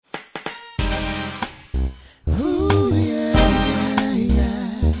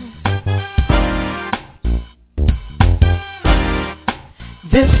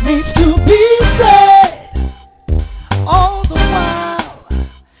This needs to be said. All the while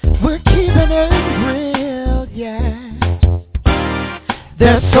we're keeping it real, yeah.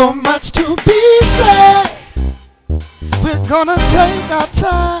 There's so much to be said. We're gonna take our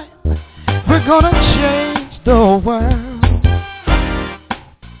time. We're gonna change the world.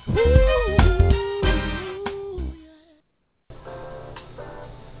 Ooh, yeah.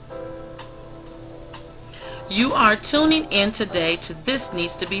 You are tuning in today to This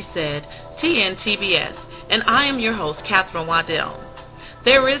Needs to Be Said, TNTBS, and I am your host, Catherine Waddell.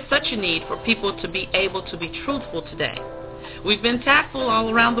 There is such a need for people to be able to be truthful today. We've been tactful all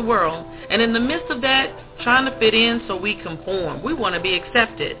around the world, and in the midst of that, trying to fit in so we conform. We want to be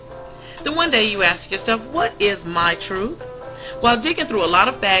accepted. Then one day you ask yourself, what is my truth? While digging through a lot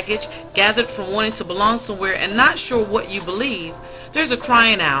of baggage gathered from wanting to belong somewhere and not sure what you believe, there's a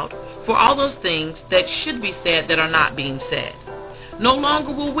crying out for all those things that should be said that are not being said. No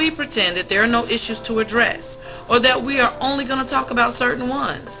longer will we pretend that there are no issues to address or that we are only going to talk about certain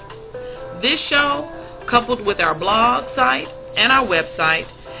ones. This show, coupled with our blog site and our website,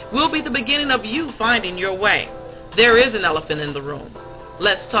 will be the beginning of you finding your way. There is an elephant in the room.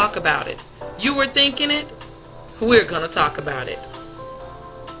 Let's talk about it. You were thinking it? We're going to talk about it.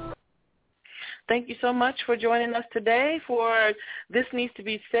 Thank you so much for joining us today for This Needs to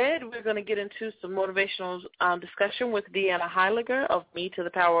Be Said. We're going to get into some motivational discussion with Deanna Heiliger of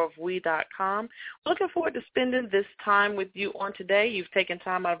MeToThePowerOfWe.com. Looking forward to spending this time with you on today. You've taken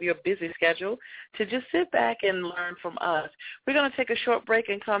time out of your busy schedule to just sit back and learn from us. We're going to take a short break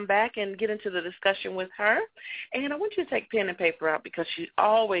and come back and get into the discussion with her. And I want you to take pen and paper out because she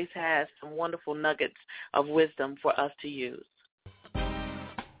always has some wonderful nuggets of wisdom for us to use.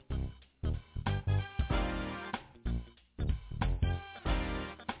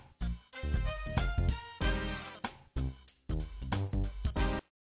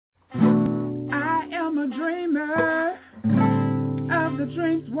 I'm a dreamer of the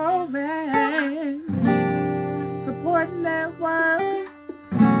dreams woven, support network,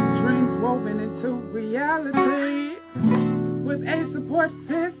 dreams woven into reality, with a support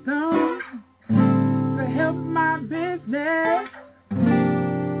system to help my business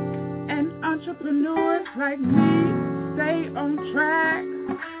and entrepreneurs like me stay on track.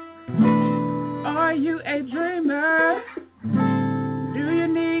 Are you a dreamer? Do you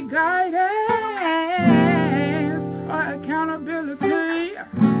need guidance or accountability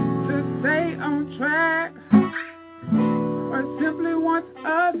to stay on track? Or simply want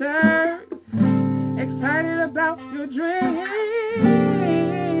others excited about your dreams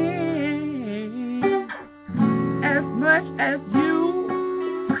as much as you?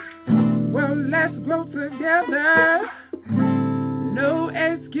 Well, let's grow together. No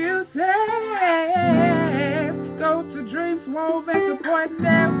excuses. Go to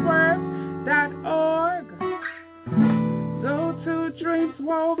DreamsWovenSupportNetwork.org. Go to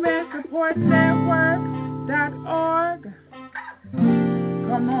DreamsWovenSupportNetwork.org.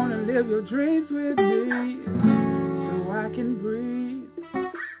 Come on and live your dreams with me so I can breathe.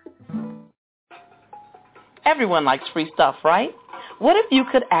 Everyone likes free stuff, right? What if you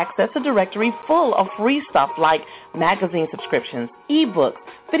could access a directory full of free stuff like magazine subscriptions, ebooks,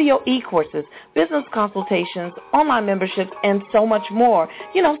 video e-courses, business consultations, online memberships, and so much more?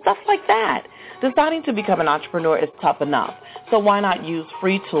 You know, stuff like that. Deciding to become an entrepreneur is tough enough, so why not use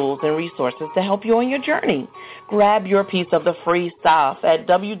free tools and resources to help you on your journey? Grab your piece of the free stuff at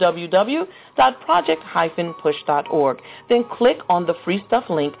www.project-push.org. Then click on the free stuff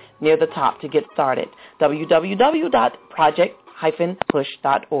link near the top to get started.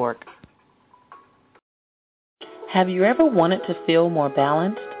 www.project-push.org. Have you ever wanted to feel more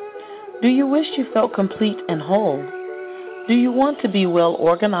balanced? Do you wish you felt complete and whole? Do you want to be well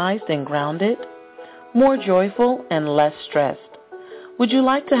organized and grounded? More joyful and less stressed? Would you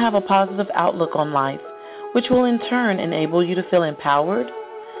like to have a positive outlook on life, which will in turn enable you to feel empowered?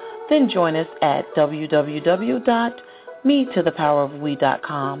 Then join us at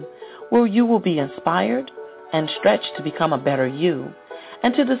www.MeToThePowerOfWe.com, where you will be inspired and stretched to become a better you,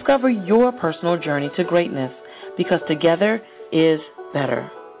 and to discover your personal journey to greatness, because together is better.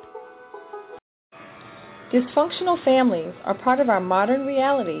 Dysfunctional families are part of our modern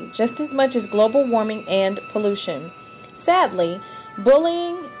reality just as much as global warming and pollution. Sadly,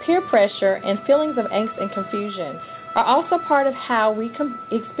 bullying, peer pressure, and feelings of angst and confusion are also part of how we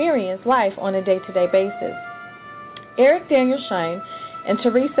experience life on a day-to-day basis. Eric Daniel Shine and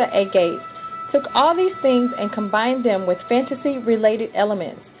Teresa A. Gates took all these things and combined them with fantasy-related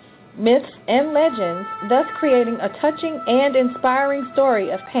elements, myths, and legends, thus creating a touching and inspiring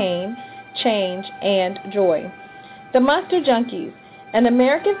story of pain, change, and joy. The Monster Junkies, An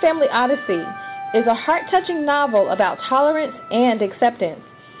American Family Odyssey is a heart-touching novel about tolerance and acceptance.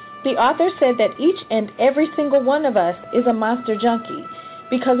 The author said that each and every single one of us is a monster junkie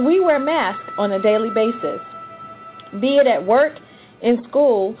because we wear masks on a daily basis, be it at work, in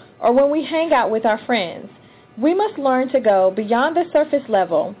school, or when we hang out with our friends. We must learn to go beyond the surface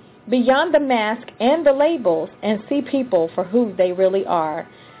level, beyond the mask and the labels, and see people for who they really are.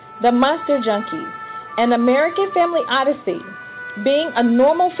 The Monster Junkies, An American Family Odyssey, Being a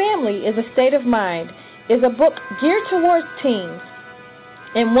Normal Family is a State of Mind, is a book geared towards teens,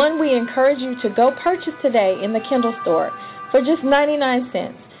 and one we encourage you to go purchase today in the Kindle store for just 99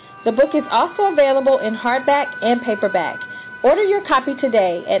 cents. The book is also available in hardback and paperback. Order your copy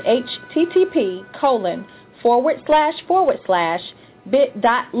today at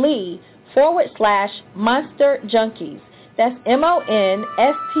http://bit.ly/monster junkies. That's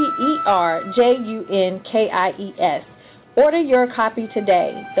MONSTERJUNKIES. Order your copy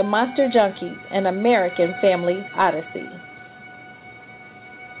today. The Monster Junkies, An American Family Odyssey.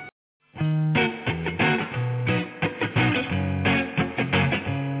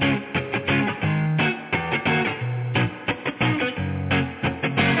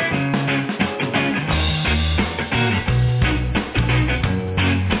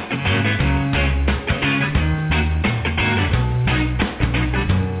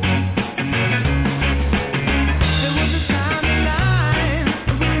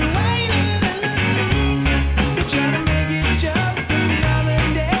 Try to make it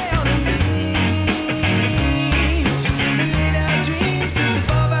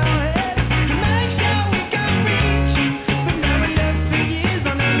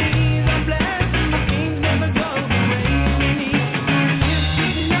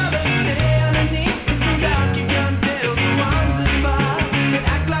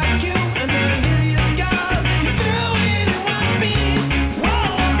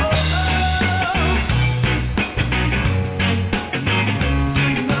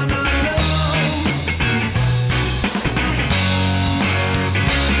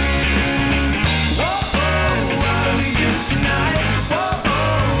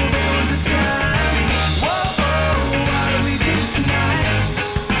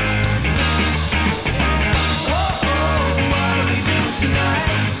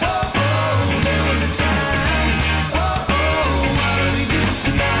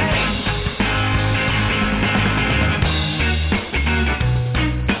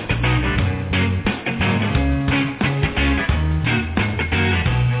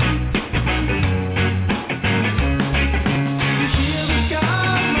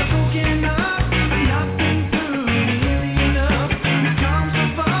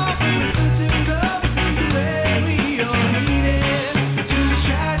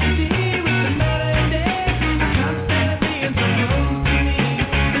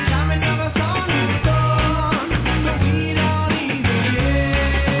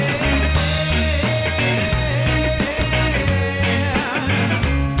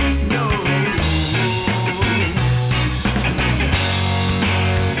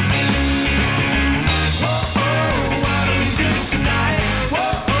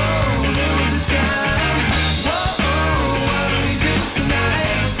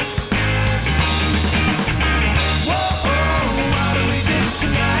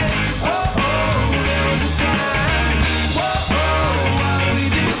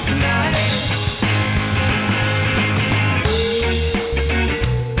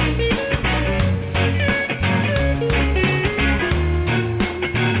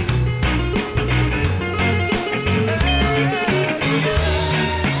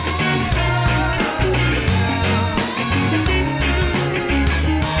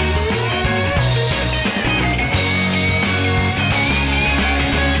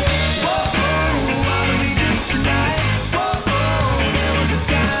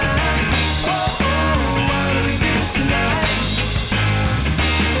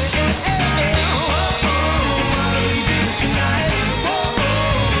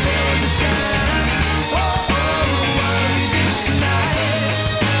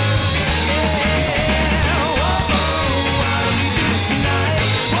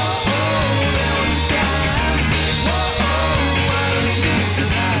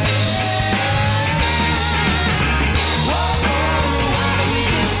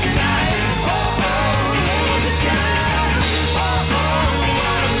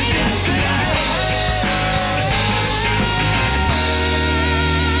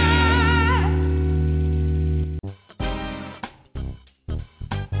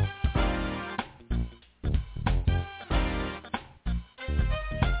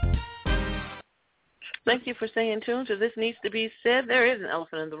Thank you for staying tuned to This Needs to Be Said. There is an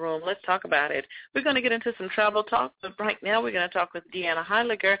elephant in the room. Let's talk about it. We're going to get into some travel talk, but right now we're going to talk with Deanna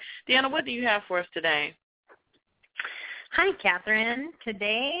Heiliger. Deanna, what do you have for us today? Hi, Catherine.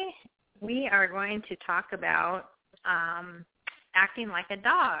 Today we are going to talk about acting like a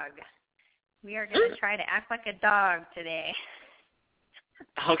dog. We are going to try to act like a dog today.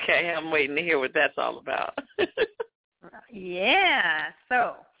 Okay, I'm waiting to hear what that's all about. Yeah.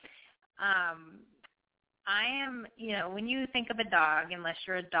 So, I am, when you think of a dog, unless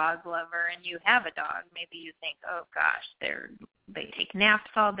you're a dog lover and you have a dog, maybe you think, oh gosh, they take naps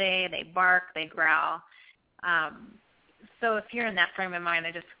all day, they bark, they growl. So if you're in that frame of mind,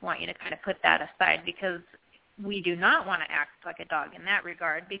 I just want you to kind of put that aside, because we do not want to act like a dog in that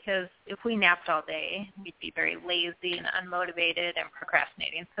regard, because if we napped all day, we'd be very lazy and unmotivated and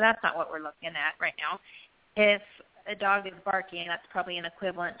procrastinating. So that's not what we're looking at right now. If a dog is barking, that's probably an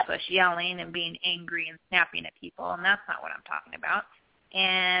equivalent to us yelling and being angry and snapping at people, and that's not what I'm talking about.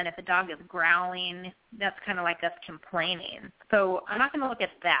 And if a dog is growling, that's kind of like us complaining. So I'm not going to look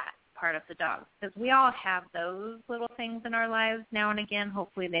at that part of the dog, because we all have those little things in our lives now and again.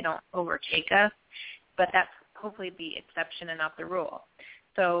 Hopefully they don't overtake us, but that's hopefully the exception and not the rule.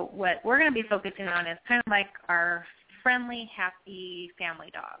 So what we're going to be focusing on is kind of like our friendly, happy family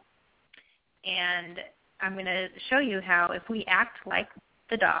dog. And I'm going to show you how if we act like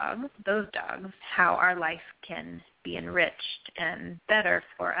the dogs, those dogs, how our life can be enriched and better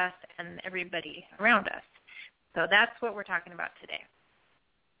for us and everybody around us. So that's what we're talking about today.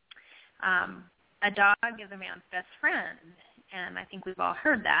 A dog is a man's best friend, and I think we've all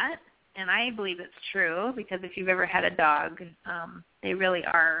heard that, and I believe it's true, because if you've ever had a dog, they really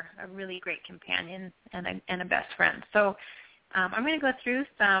are a really great companion and a best friend. So I'm going to go through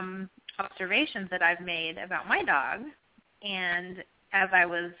some observations that I've made about my dog, and as I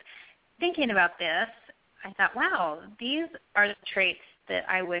was thinking about this, I thought, wow, these are the traits that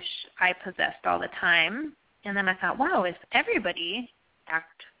I wish I possessed all the time. And then I thought, wow, if everybody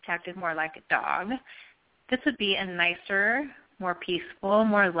acted more like a dog, this would be a nicer, more peaceful,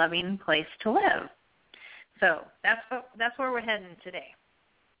 more loving place to live. So that's where we're heading today.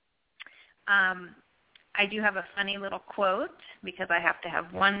 I do have a funny little quote, because I have to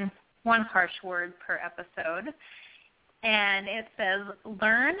have one harsh word per episode, and it says,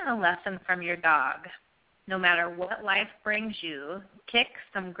 learn a lesson from your dog. No matter what life brings you, kick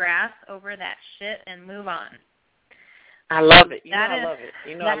some grass over that shit and move on. I love it. I love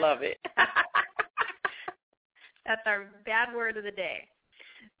it. I love it. That's our bad word of the day.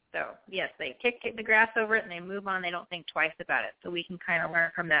 So, yes, they kick the grass over it and they move on. They don't think twice about it. So we can kind of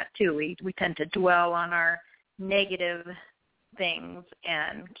learn from that, too. We tend to dwell on our negative things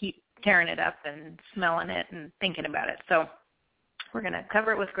and keep tearing it up and smelling it and thinking about it. So we're going to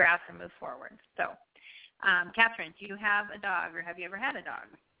cover it with grass and move forward. So, Catherine, do you have a dog, or have you ever had a dog?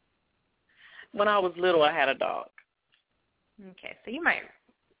 When I was little, I had a dog. Okay, so you might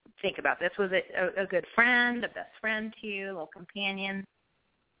think about this. Was it a good friend, a best friend to you, a little companion?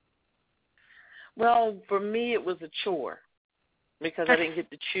 Well, for me, it was a chore, because I didn't get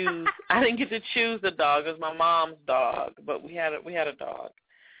to choose. I didn't get to choose the dog. It was my mom's dog, but we had a dog.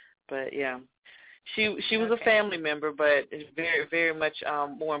 But yeah, she was a family member, but it's very, very much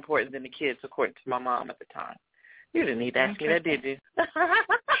more important than the kids, according to my mom at the time. You didn't need to ask me that, did you?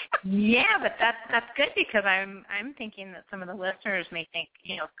 Yeah, but that's good, because I'm thinking that some of the listeners may think,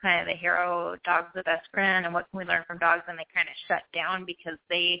 kind of the hero, dog's the best friend, and what can we learn from dogs, and they kind of shut down because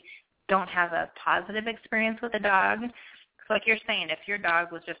they don't have a positive experience with a dog. So like you're saying, if your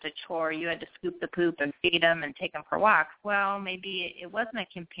dog was just a chore, you had to scoop the poop and feed him and take him for walks, well, maybe it wasn't a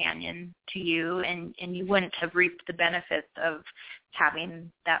companion to you, and you wouldn't have reaped the benefits of having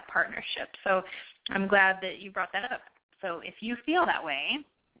that partnership. So I'm glad that you brought that up. So if you feel that way,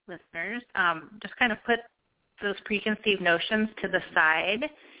 listeners, just kind of put those preconceived notions to the side.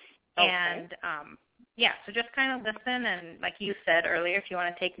 Okay. And, so just kind of listen. And like you said earlier, if you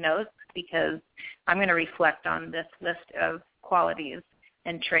want to take notes, because I'm going to reflect on this list of qualities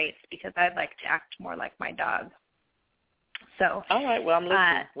and traits, because I'd like to act more like my dog. So. All right. Well, I'm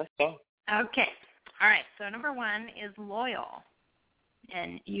listening. Let's go. Okay. All right. So number one is loyal.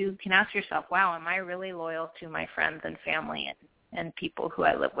 And you can ask yourself, wow, am I really loyal to my friends and family and people who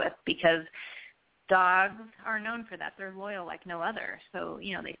I live with? Because dogs are known for that. They're loyal like no other. So,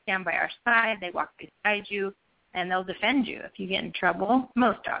 they stand by our side, they walk beside you, and they'll defend you if you get in trouble.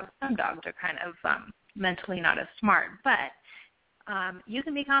 Most dogs. Some dogs are kind of mentally not as smart. But you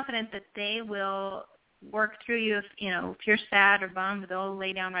can be confident that they will work through you. If you're sad or bummed, they'll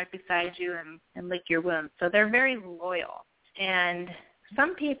lay down right beside you and lick your wounds. So they're very loyal. And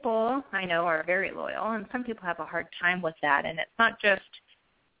some people I know are very loyal, and some people have a hard time with that. And it's not just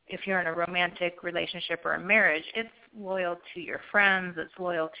if you're in a romantic relationship or a marriage. It's loyal to your friends. It's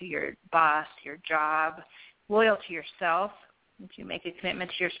loyal to your boss, your job, loyal to yourself. If you make a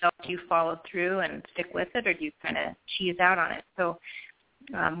commitment to yourself, do you follow through and stick with it, or do you kind of cheese out on it? So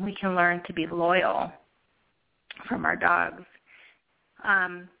we can learn to be loyal from our dogs.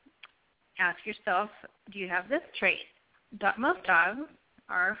 Ask yourself, do you have this trait? Most dogs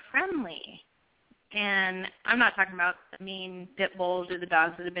are friendly. And I'm not talking about the mean pit bulls or the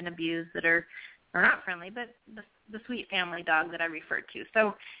dogs that have been abused that are not friendly, but the sweet family dog that I referred to.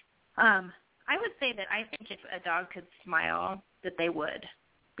 So I would say that I think if a dog could smile, that they would,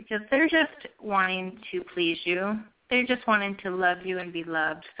 because they're just wanting to please you. They're just wanting to love you and be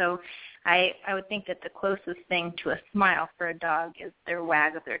loved. So I would think that the closest thing to a smile for a dog is their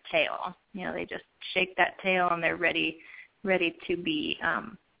wag of their tail. You know, they just shake that tail and they're ready to be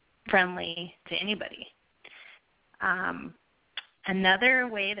friendly to anybody. Another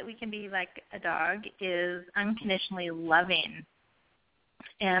way that we can be like a dog is unconditionally loving.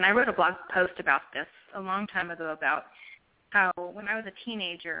 And I wrote a blog post about this a long time ago about how when I was a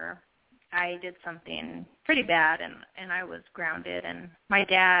teenager, I did something pretty bad and I was grounded, and my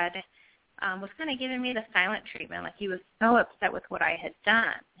dad was kind of giving me the silent treatment. Like, he was so upset with what I had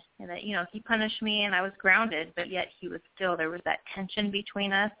done, and that, you know, he punished me and I was grounded, but yet there was that tension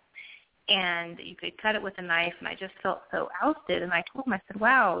between us, and you could cut it with a knife, and I just felt so ousted. And I told him, I said,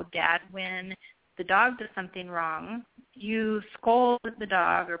 wow, Dad, when the dog does something wrong, you scold the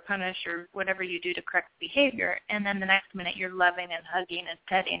dog or punish or whatever you do to correct behavior, and then the next minute you're loving and hugging and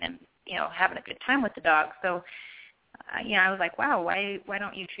petting and, you know, having a good time with the dog. So, you know, I was like, wow, why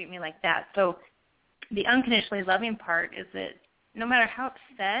don't you treat me like that? So the unconditionally loving part is that no matter how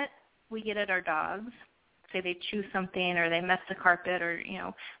upset we get at our dogs, say they chew something or they mess the carpet or, you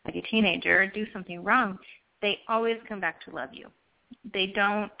know, like a teenager, do something wrong, they always come back to love you. They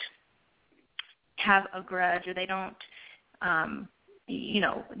don't have a grudge, or they don't, you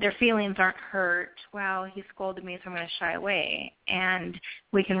know, their feelings aren't hurt. Well, he scolded me, so I'm going to shy away. And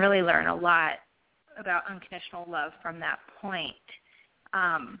we can really learn a lot about unconditional love from that point.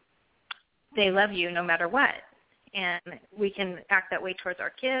 They love you no matter what. And we can act that way towards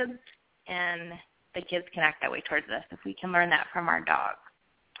our kids, and the kids can act that way towards us if we can learn that from our dogs.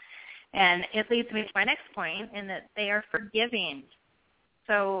 And it leads me to my next point, in that they are forgiving.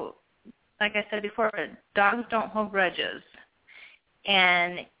 So, like I said before, dogs don't hold grudges,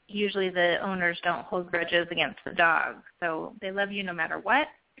 and usually the owners don't hold grudges against the dog. So they love you no matter what,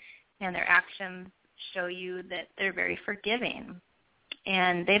 and their actions show you that they're very forgiving,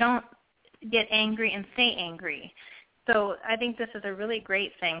 and they don't get angry and stay angry. So I think this is a really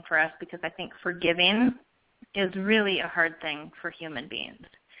great thing for us, because I think forgiving is really a hard thing for human beings.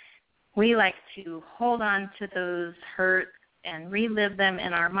 We like to hold on to those hurts and relive them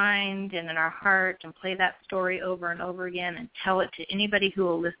in our mind and in our heart and play that story over and over again and tell it to anybody who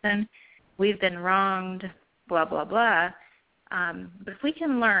will listen. We've been wronged, blah, blah, blah. But if we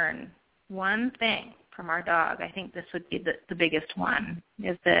can learn one thing from our dog, I think this would be the biggest one,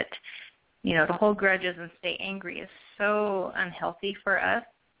 is that, you know, to hold grudges and stay angry is so unhealthy for us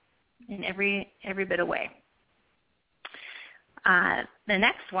in every bit of way. The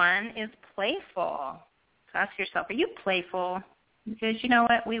next one is playful. So ask yourself, are you playful? Because you know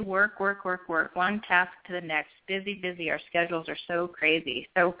what? We work, one task to the next. Busy. Our schedules are so crazy.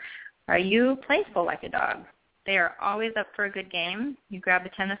 So are you playful like a dog? They are always up for a good game. You grab a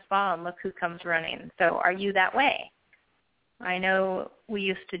tennis ball and look who comes running. So are you that way? I know we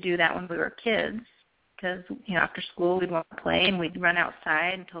used to do that when we were kids, because, you know, after school we'd want to play and we'd run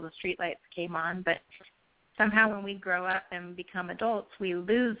outside until the street lights came on. But somehow when we grow up and become adults, we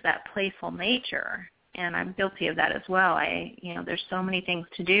lose that playful nature. And I'm guilty of that as well. There's so many things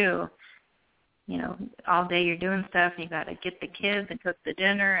to do. You know, all day you're doing stuff, and you got to get the kids and cook the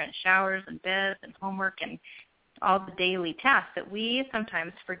dinner and showers and beds and homework and all the daily tasks that we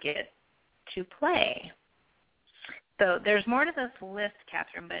sometimes forget to play. So there's more to this list,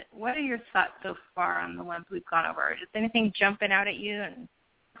 Catherine, but what are your thoughts so far on the ones we've gone over? Is anything jumping out at you and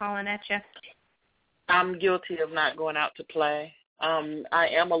calling at you? I'm guilty of not going out to play. I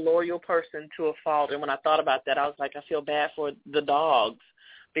am a loyal person to a fault, and when I thought about that, I was like, I feel bad for the dogs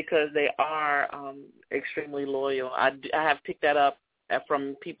because they are extremely loyal. I have picked that up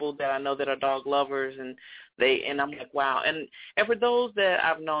from people that I know that are dog lovers, and I'm like, wow. And for those that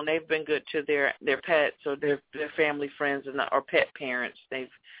I've known, they've been good to their pets or their family friends or pet parents. They've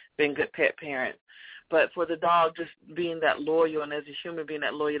been good pet parents. But for the dog just being that loyal, and as a human being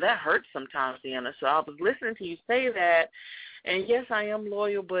that loyal, that hurts sometimes, Deanna. So I was listening to you say that, And yes, I am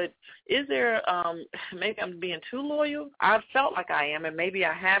loyal, but is there, maybe I'm being too loyal? I've felt like I am, and maybe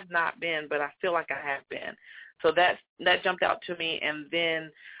I have not been, but I feel like I have been. So that jumped out to me, and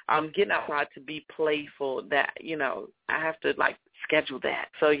then getting outside to be playful, that, you know, I have to, like, schedule that.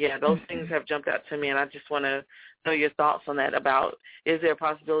 So, yeah, those things have jumped out to me, and I just want to know your thoughts on that about, is there a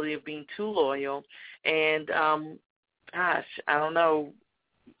possibility of being too loyal? And, gosh, I don't know,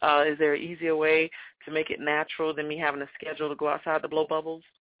 is there an easier way to make it natural than me having a schedule to go outside to blow bubbles?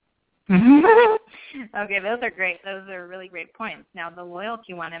 Okay, those are great. Those are really great points. Now, the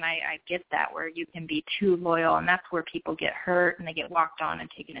loyalty one, and I get that, where you can be too loyal, and that's where people get hurt and they get walked on and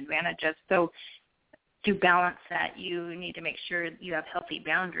taken advantage of. So to balance that, you need to make sure you have healthy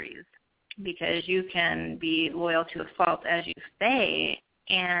boundaries, because you can be loyal to a fault, as you say,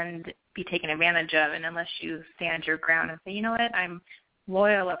 and be taken advantage of. And unless you stand your ground and say, you know what, I'm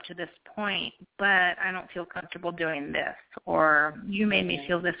loyal up to this point, but I don't feel comfortable doing this, or you made me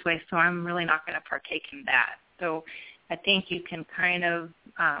feel this way, so I'm really not going to partake in that. So I think you can kind of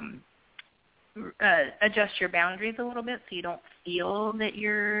adjust your boundaries a little bit so you don't feel that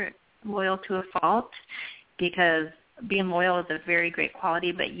you're loyal to a fault, because being loyal is a very great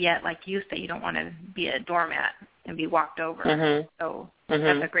quality, but yet, like you say, you don't want to be a doormat and be walked over. So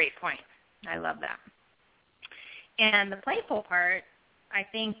that's a great point. I love that. And the playful part, I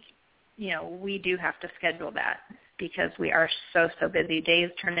think, you know, we do have to schedule that, because we are so busy. Days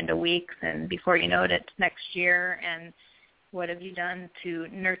turn into weeks, and before you know it, it's next year. And what have you done to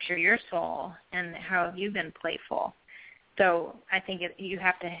nurture your soul, and how have you been playful? So I think you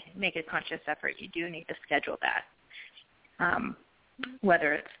have to make a conscious effort. You do need to schedule that,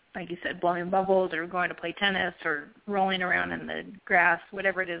 whether it's, like you said, blowing bubbles or going to play tennis or rolling around in the grass,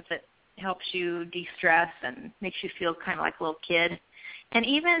 whatever it is that helps you de-stress and makes you feel kind of like a little kid. And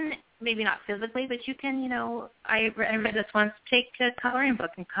even, maybe not physically, but you can, you know, I read this once, take a coloring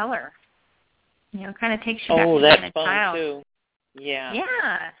book and color. You know, kind of takes you back to being a child. Oh, that's fun, too. Yeah.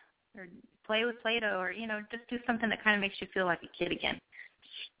 Yeah. Or play with Play-Doh, or, you know, just do something that kind of makes you feel like a kid again.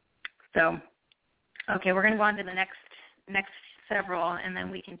 So, okay, we're going to go on to the next several, and then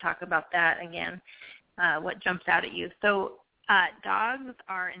we can talk about that again, what jumps out at you. So dogs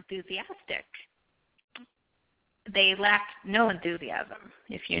are enthusiastic. They lack no enthusiasm,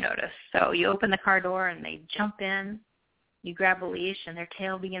 if you notice. So you open the car door and they jump in, you grab a leash and their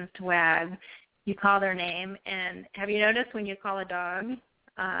tail begins to wag, you call their name, and have you noticed when you call a dog,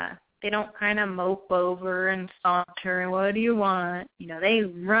 they don't kind of mope over and saunter and what do you want? You know, they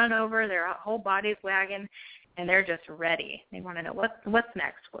run over, their whole body's wagging, and they're just ready. They want to know what's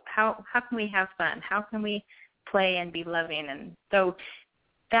next. How can we have fun? How can we play and be loving? And so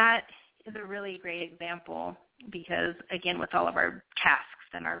that is a really great example, because, again, with all of our tasks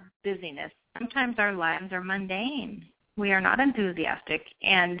and our busyness, sometimes our lives are mundane. We are not enthusiastic.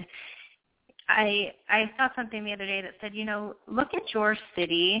 And I saw something the other day that said, you know, look at your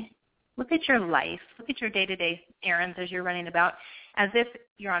city, look at your life, look at your day-to-day errands as you're running about as if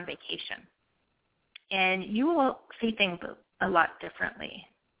you're on vacation. And you will see things a lot differently.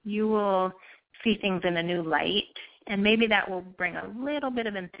 You will see things in a new light, and maybe that will bring a little bit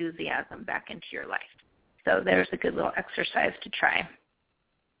of enthusiasm back into your life. So there's a good little exercise to try.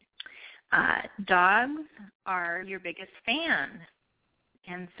 Dogs are your biggest fan.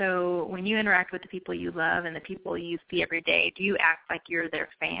 And so when you interact with the people you love and the people you see every day, do you act like you're their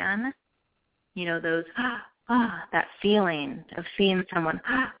fan? You know, those, that feeling of seeing someone,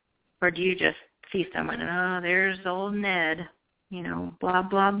 or do you just see someone and, there's old Ned, you know, blah,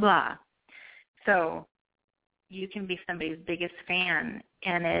 blah, blah. So you can be somebody's biggest fan,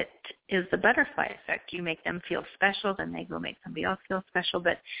 and it is the butterfly effect. You make them feel special, then they go make somebody else feel special,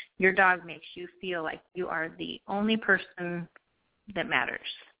 but your dog makes you feel like you are the only person that matters.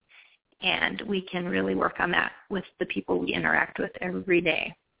 And we can really work on that with the people we interact with every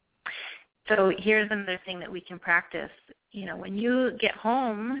day. So here's another thing that we can practice. You know, when you get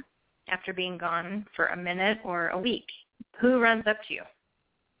home after being gone for a minute or a week, who runs up to you?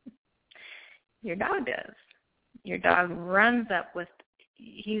 Your dog does. Your dog runs up with,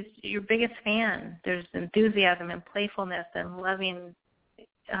 he's your biggest fan. There's enthusiasm and playfulness and loving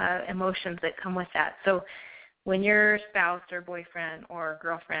emotions that come with that. So when your spouse or boyfriend or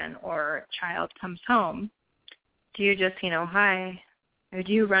girlfriend or child comes home, do you just, you know, hi, or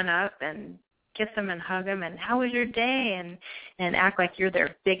do you run up and kiss them and hug them and how was your day and act like you're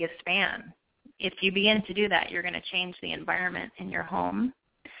their biggest fan? If you begin to do that, you're going to change the environment in your home,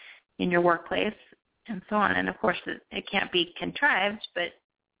 in your workplace, and so on. And, of course, it can't be contrived, but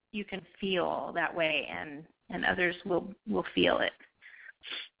you can feel that way, and others will feel it.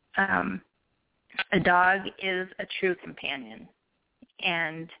 A dog is a true companion.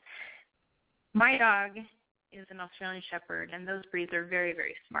 And my dog is an Australian Shepherd, and those breeds are very,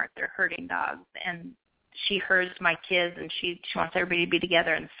 very smart. They're herding dogs, and she herds my kids, and she wants everybody to be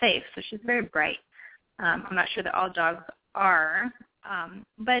together and safe, so she's very bright. I'm not sure that all dogs are,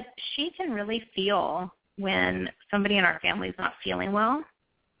 but she can really feel when somebody in our family is not feeling well,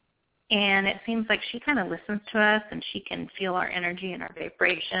 and it seems like she kind of listens to us, and she can feel our energy and our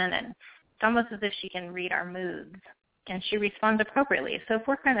vibration, and it's almost as if she can read our moods, and she responds appropriately. So if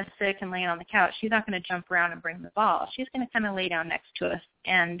we're kind of sick and laying on the couch, she's not going to jump around and bring the ball. She's going to kind of lay down next to us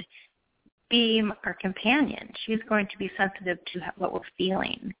and be our companion. She's going to be sensitive to what we're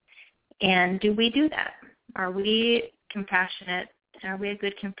feeling. And do we do that? Are we compassionate? Are we a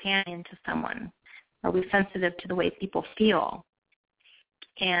good companion to someone? Are we sensitive to the way people feel?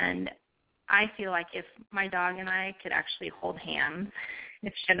 And I feel like if my dog and I could actually hold hands,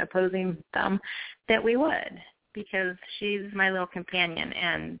 if she had an opposing thumb, that we would, because she's my little companion,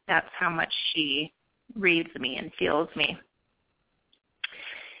 and that's how much she reads me and feels me.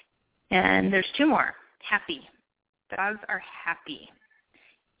 And there's two more. Happy. Dogs are happy.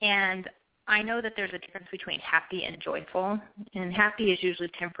 And I know that there's a difference between happy and joyful. And happy is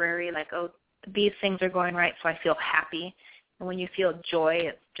usually temporary, like, oh, these things are going right, so I feel happy. And when you feel joy,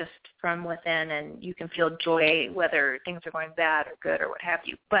 it's just from within, and you can feel joy whether things are going bad or good or what have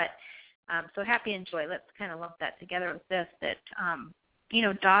you. But so happy and joy, let's kind of lump that together with this, that,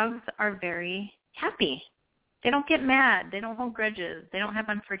 dogs are very happy. They don't get mad. They don't hold grudges. They don't have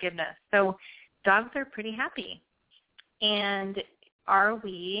unforgiveness. So dogs are pretty happy. And are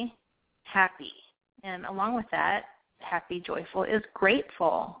we happy? And along with that, happy, joyful is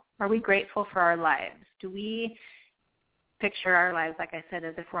grateful. Are we grateful for our lives? Do we picture our lives, like I said,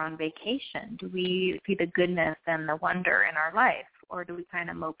 as if we're on vacation? Do we see the goodness and the wonder in our life, or do we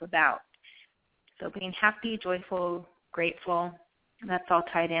kind of mope about? So being happy, joyful, grateful, that's all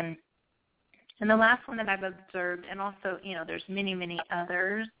tied in. And the last one that I've observed, and also, there's many, many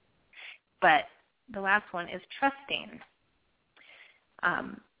others, but the last one is trusting.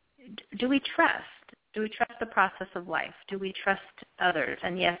 Do we trust? Do we trust the process of life? Do we trust others?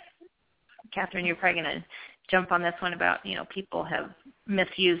 And yes, Catherine, you're probably going to jump on this one about, people have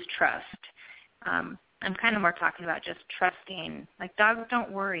misused trust. I'm kind of more talking about just trusting. Like, dogs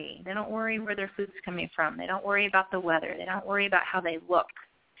don't worry. They don't worry where their food's coming from. They don't worry about the weather. They don't worry about how they look.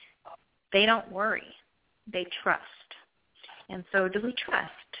 They don't worry. They trust. And so do we trust?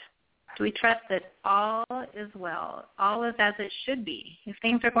 Do we trust that all is well, all is as it should be? If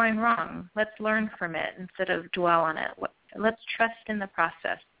things are going wrong, let's learn from it instead of dwell on it. Let's trust in the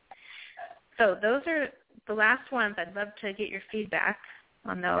process. So those are the last ones. I'd love to get your feedback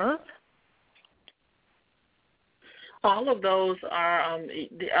on those. All of those are,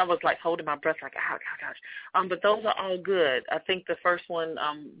 I was like holding my breath like, oh, gosh. But those are all good. I think the first one,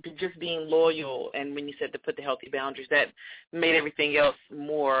 just being loyal, and when you said to put the healthy boundaries, that made everything else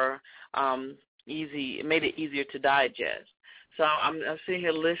more easy. It made it easier to digest. So I'm sitting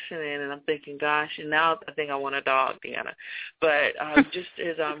here listening, and I'm thinking, gosh, and now I think I want a dog, Deanna. But just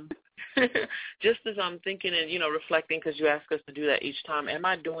as I'm thinking and, reflecting, because you ask us to do that each time, am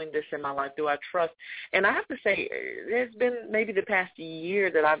I doing this in my life? Do I trust? And I have to say, there's been maybe the past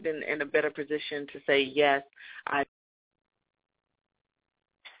year that I've been in a better position to say, yes, I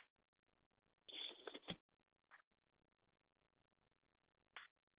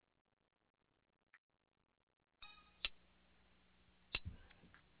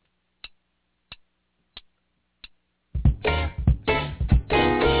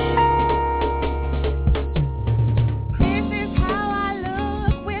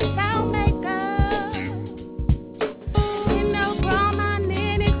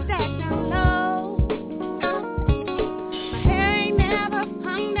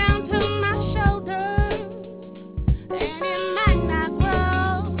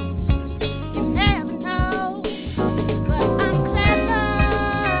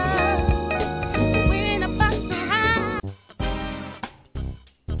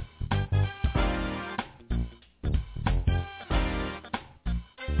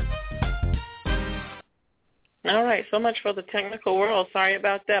All right, so much for the technical world. Sorry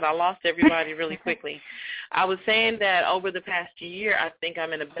about that. I lost everybody really quickly. I was saying that over the past year, I think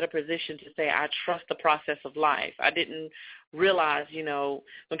I'm in a better position to say I trust the process of life. I didn't realize,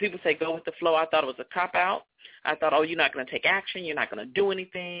 when people say go with the flow, I thought it was a cop-out. I thought, oh, you're not going to take action. You're not going to do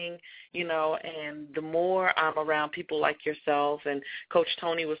anything, and the more I'm around people like yourself, and Coach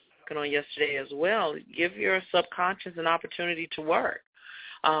Tony was talking on yesterday as well, give your subconscious an opportunity to work.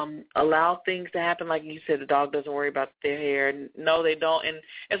 allow things to happen. Like you said, the dog doesn't worry about their hair. No, they don't. And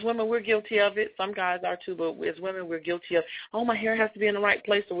as women, we're guilty of it. Some guys are too, but as women, we're guilty of, oh, my hair has to be in the right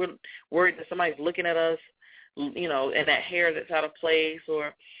place, so we're worried that somebody's looking at us, you know, and that hair that's out of place,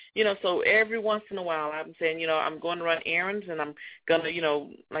 or, you know, so every once in a while I'm saying, you know, I'm going to run errands and I'm going to, you know,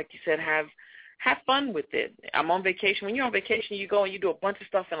 like you said, have fun with it. I'm on vacation. When you're on vacation, you go and you do a bunch of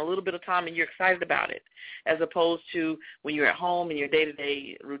stuff in a little bit of time and you're excited about it, as opposed to when you're at home in your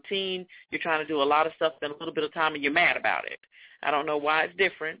day-to-day routine, you're trying to do a lot of stuff in a little bit of time and you're mad about it. I don't know why it's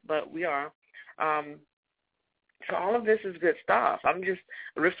different, but we are. So all of this is good stuff. I'm just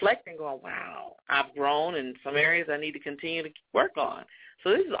reflecting, going, wow, I've grown in some areas I need to continue to work on.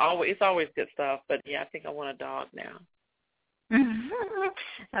 So this is it's always good stuff. But, yeah, I think I want a dog now.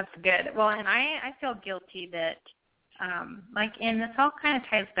 That's good. Well, and I feel guilty that, and this all kind of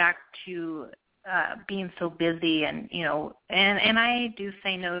ties back to being so busy, and, you know, and I do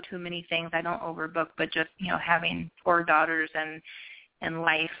say no to many things. I don't overbook, but just, you know, having 4 daughters and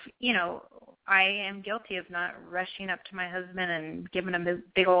life, you know, I am guilty of not rushing up to my husband and giving him a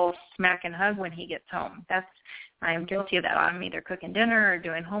big old smack and hug when he gets home. I am guilty of that. I'm either cooking dinner or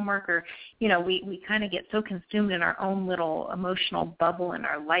doing homework, or, you know, we kind of get so consumed in our own little emotional bubble in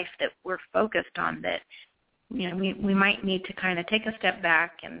our life that we're focused on that, you know, we might need to kind of take a step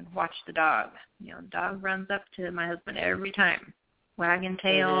back and watch the dog. You know, the dog runs up to my husband every time, wagging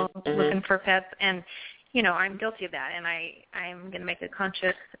tail, looking for pets, and, you know, I'm guilty of that, and I'm going to make a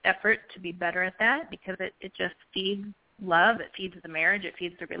conscious effort to be better at that, because it just feeds love, it feeds the marriage, it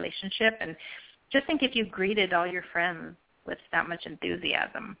feeds the relationship, and just think if you greeted all your friends with that much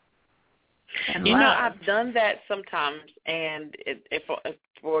enthusiasm and you love. know, I've done that sometimes, and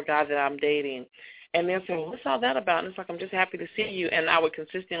for a guy that I'm dating, and they'll say, well, what's all that about? And it's like, I'm just happy to see you, and I would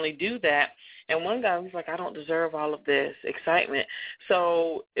consistently do that. And one guy was like, I don't deserve all of this excitement.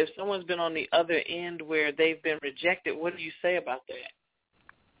 So if someone's been on the other end where they've been rejected, what do you say about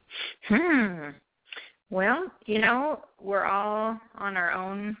that? Well, you know, we're all on our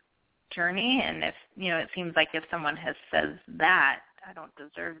own journey, and if, you know, it seems like if someone says that, I don't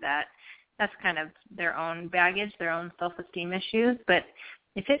deserve that, that's kind of their own baggage, their own self-esteem issues. But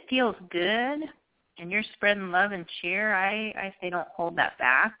if it feels good and you're spreading love and cheer, I say don't hold that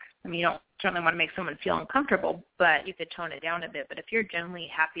back. I mean, you don't certainly want to make someone feel uncomfortable, but you could tone it down a bit. But if you're genuinely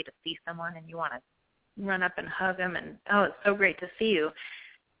happy to see someone and you want to run up and hug them and, oh, it's so great to see you,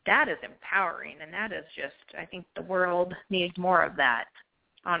 that is empowering, and that is just, I think the world needs more of that,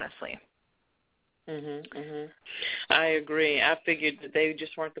 honestly. I agree. I figured that they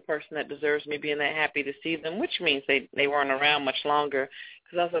just weren't the person that deserves me being that happy to see them, which means they weren't around much longer.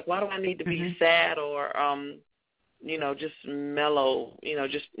 Because I was like, why do I need to be sad or, you know, just mellow, you know,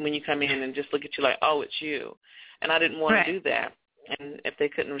 just when you come in and just look at you like, oh, it's you. And I didn't want to do that. And if they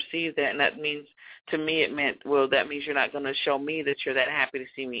couldn't receive that, and that means, to me, it meant, well, that means you're not going to show me that you're that happy to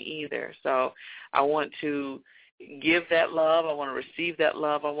see me either. So I want to give that love. I want to receive that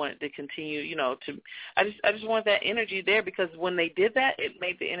love. I want it to continue, you know, I just want that energy there, because when they did that, it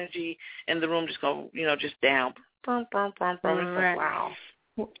made the energy in the room just go, you know, just down. It's like, wow.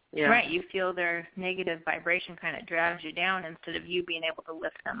 Yeah. Right. You feel their negative vibration kind of drags you down instead of you being able to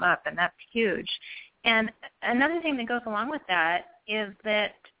lift them up, and that's huge. And another thing that goes along with that is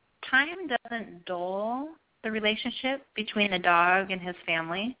that time doesn't dull the relationship between the dog and his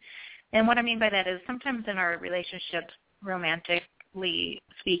family. And what I mean by that is sometimes in our relationships, romantically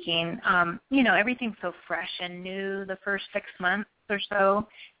speaking, you know, everything's so fresh and new the first 6 months or so.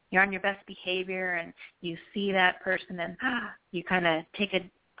 You're on your best behavior and you see that person and you kind of take a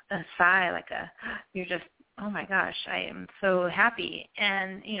sigh, like you're just, oh my gosh, I am so happy.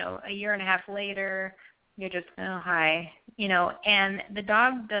 And, you know, a year and a half later, you're just, oh, hi, you know, and the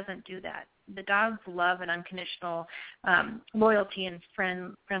dog doesn't do that. The dog's love and unconditional loyalty and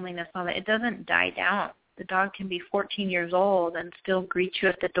friendliness, all that, it doesn't die down. The dog can be 14 years old and still greet you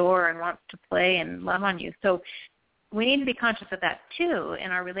at the door and wants to play and love on you. So we need to be conscious of that, too, in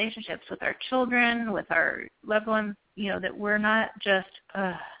our relationships with our children, with our loved ones, you know, that we're not just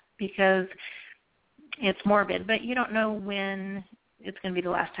because it's morbid, but you don't know when it's going to be the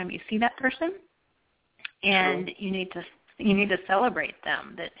last time you see that person. And you need to celebrate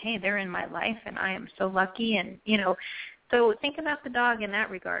them, that, hey, they're in my life and I am so lucky. And, you know, so think about the dog in that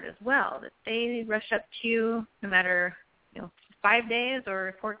regard as well, that they rush up to you no matter, you know, 5 days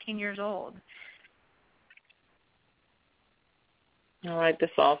or 14 years old. All right, this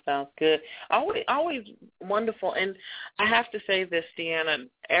all sounds good. Always wonderful. And I have to say this, Deanna,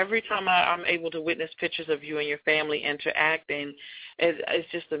 every time I'm able to witness pictures of you and your family interacting, it's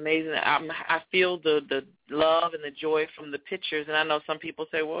just amazing. I feel the love and the joy from the pictures. And I know some people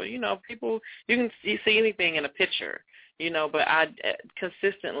say, well, people, you can see anything in a picture, but I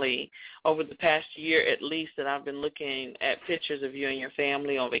consistently over the past year at least that I've been looking at pictures of you and your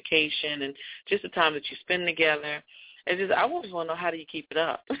family on vacation and just the time that you spend together. It's just, I always want to know, how do you keep it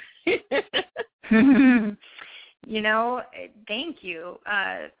up? Thank you.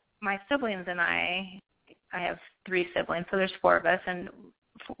 My siblings and I have 3 siblings, so there's 4 of us, and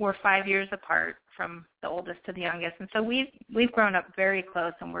we're 5 years apart from the oldest to the youngest. And so we've grown up very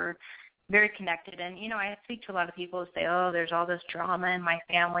close, and we're very connected. And, I speak to a lot of people who say, oh, there's all this drama in my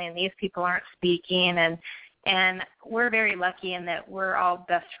family, and these people aren't speaking. And we're very lucky in that we're all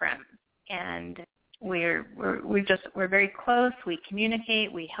best friends. And we're very close. We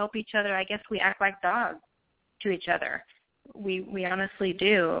communicate. We help each other. I guess we act like dogs to each other. We honestly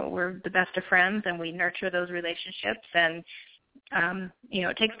do. We're the best of friends, and we nurture those relationships. And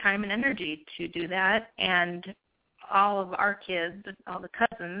it takes time and energy to do that. And all of our kids, all the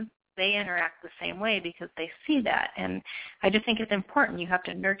cousins, they interact the same way because they see that. And I just think it's important. You have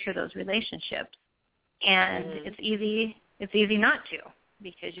to nurture those relationships. And it's easy not to,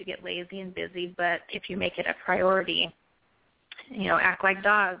 because you get lazy and busy. But if you make it a priority, act like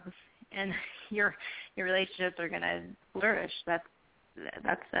dogs, and your relationships are going to flourish. That's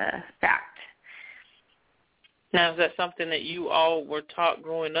a fact. Now, is that something that you all were taught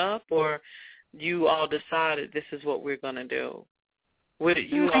growing up, or you all decided this is what we're going to do? Where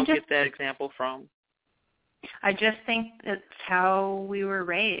did you all get that example from? I just think that's how we were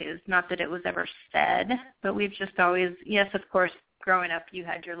raised. Not that it was ever said, but we've just always, yes, of course, growing up, you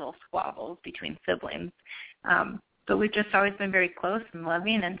had your little squabbles between siblings. But we've just always been very close and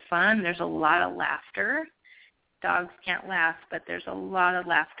loving and fun. There's a lot of laughter. Dogs can't laugh, but there's a lot of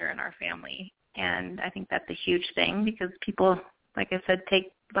laughter in our family. And I think that's a huge thing because people, like I said,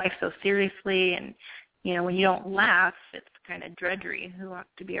 take life so seriously. And, when you don't laugh, it's kind of drudgery. Who wants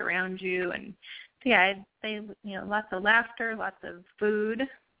to be around you? And so, yeah, I'd say, lots of laughter, lots of food.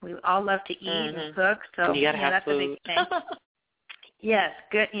 We all love to eat and cook. So that's food. A big thing. Yes,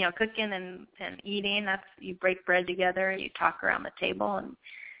 good. Cooking and eating. You break bread together. You talk around the table, and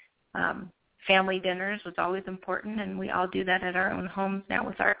family dinners was always important, and we all do that at our own homes now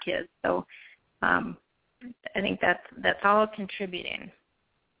with our kids. So I think that's all contributing.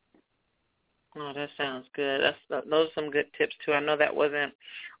 Oh, that sounds good. Those are some good tips too. I know that wasn't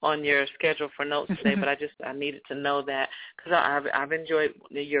on your schedule for notes today, but I needed to know that because I've enjoyed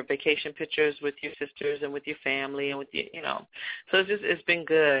your vacation pictures with your sisters and with your family and with so it's been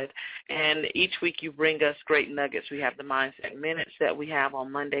good. And each week you bring us great nuggets. We have the Mindset Minutes that we have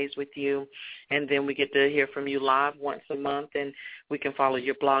on Mondays with you, and then we get to hear from you live once a month, and we can follow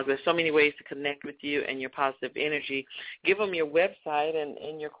your blog. There's so many ways to connect with you and your positive energy. Give them your website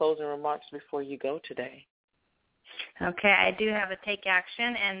and your closing remarks before you go today. Okay, I do have a take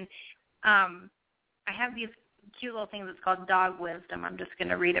action, and I have these cute little things. It's called Dog Wisdom. I'm just going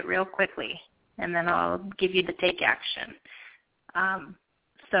to read it real quickly, and then I'll give you the take action.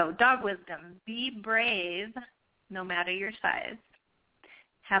 So, Dog Wisdom: be brave no matter your size.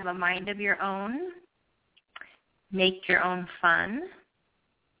 Have a mind of your own. Make your own fun.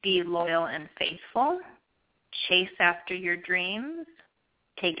 Be loyal and faithful. Chase after your dreams.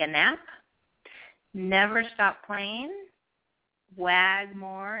 Take a nap. Never stop playing. Wag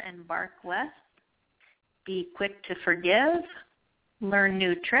more and bark less. Be quick to forgive. Learn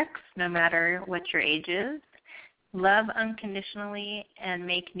new tricks no matter what your age is. Love unconditionally and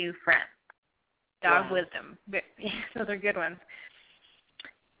make new friends. Dog Wisdom. So they're good ones.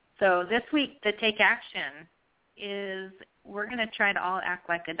 So this week, the take action is we're going to try to all act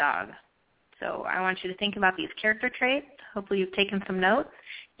like a dog. So I want you to think about these character traits. Hopefully you've taken some notes,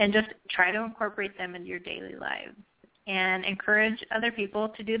 and just try to incorporate them into your daily lives and encourage other people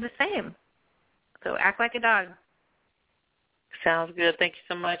to do the same. So act like a dog. Sounds good. Thank you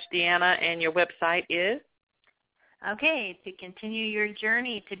so much, Deanna. And your website is? Okay, to continue your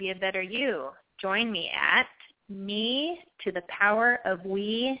journey to be a better you, join me at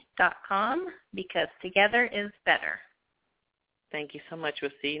me-to-the-power-of-we.com, because together is better. Thank you so much.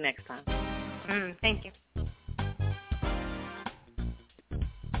 We'll see you next time. Thank you.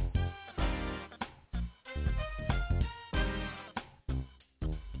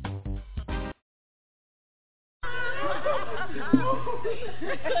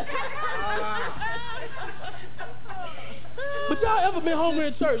 But y'all ever been hungry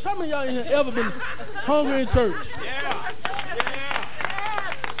in church? How many of y'all in here ever been hungry in church? Yeah.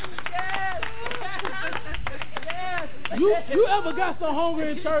 You ever got so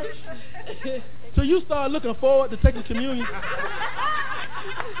hungry in church so you start looking forward to taking communion?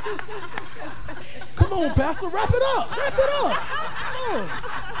 Come on, Pastor, wrap it up. Wrap it up. Come on.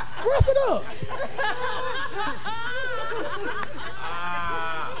 Wrap it up.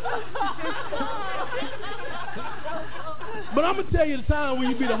 But I'm going to tell you the time when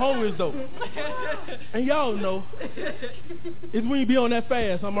you be the hungriest, though. And y'all know. It's when you be on that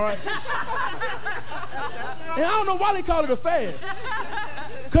fast, am I right? And I don't know why they call it a fast.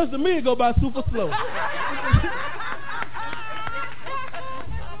 Because to me, it go by super slow.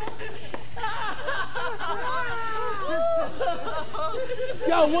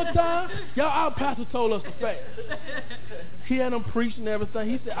 Y'all, one time, our pastor told us to fast. He had them preaching and everything.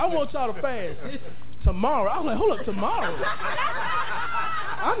 He said, I want y'all to fast tomorrow. I was like, hold up, tomorrow?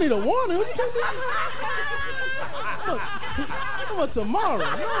 I need a warning. What you talking about tomorrow?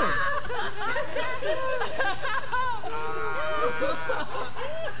 Man.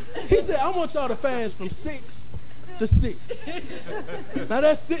 He said, I want y'all to fast from 6 to 6. Now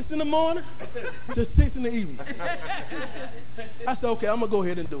that's 6 in the morning to 6 in the evening. I said, okay, I'm going to go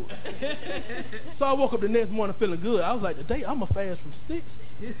ahead and do it. So I woke up the next morning feeling good. I was like, today I'm going to fast from 6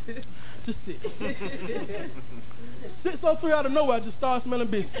 to 6. 6:03 out of nowhere, I just started smelling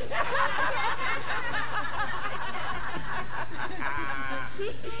biscuits.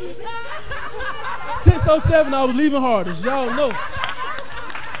 6:07, I was leaving Hardest. Y'all know.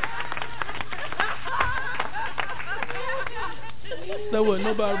 There wasn't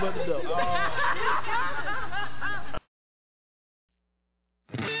nobody but the dog.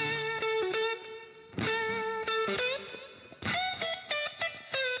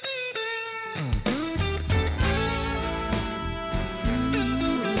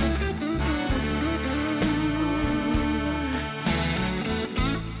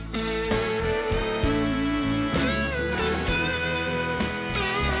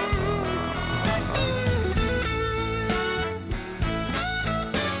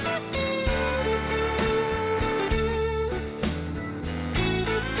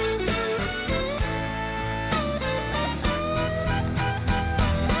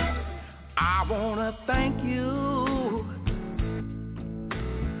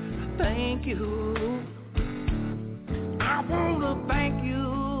 Thank you. I want to thank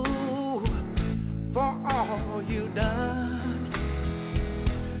you for all you done.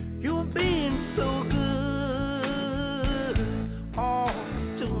 You've been so good, all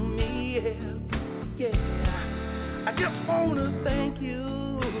to me, yeah. I just want to thank you.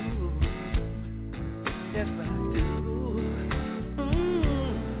 Yes, I do.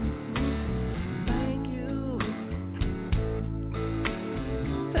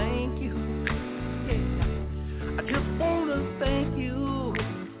 Thank you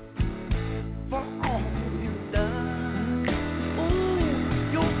for all you've done. Ooh,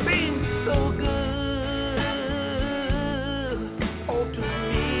 you've been so good, oh, to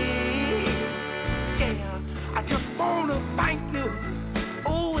me. Yeah, I just want to thank you.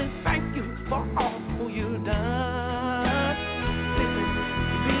 Oh, and thank you for all you've done. Listen,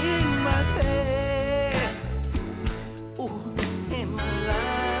 being my dad, ooh, in my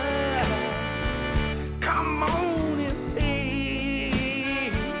life. Come on.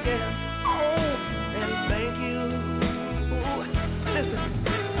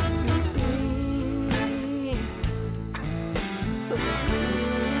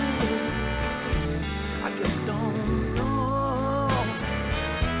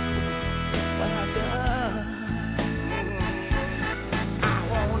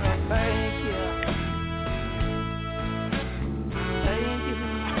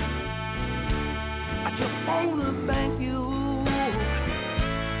 Thank you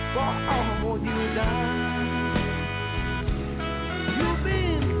for all you've done. You've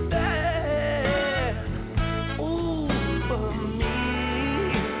been there, ooh, for me.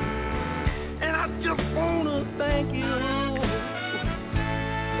 And I just want to thank you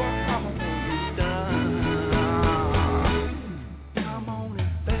for all you've done. Come on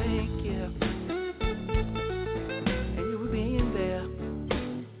and thank you. And you've been there.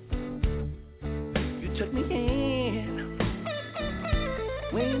 You took me in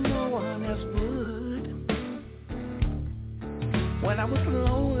when no one else would. When I was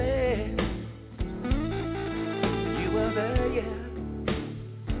lonely, you were there, yeah.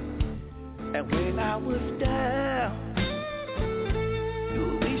 And when I was down, you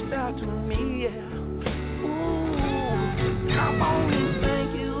reached out to me, yeah. Ooh, come on and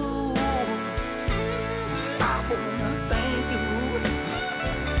thank you. I wanna thank you.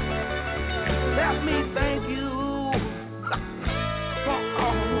 Let me thank you. For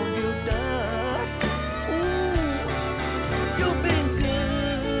all you've done. Ooh,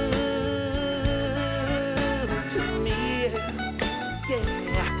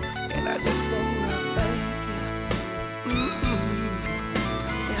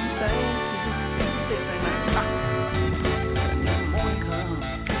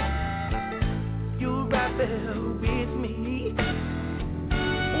 there with me.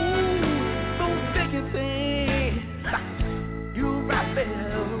 Ooh, those bigger things, you right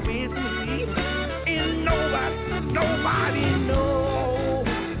there with me. And nobody knows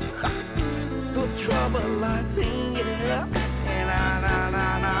the trouble I see, yeah. And I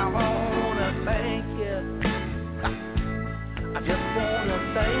wanna thank you. I just wanna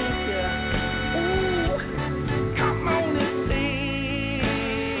thank you. Ooh, come on and sing.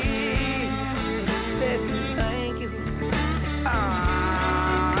 Let me thank you.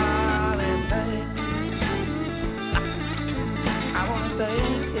 And thank you. I wanna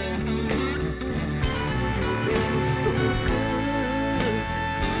thank you. You've been so good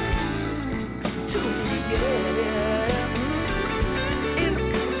to me, yeah. And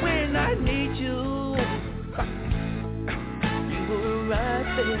when I need you, you were right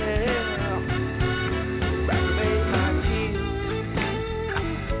there. Right away my tears,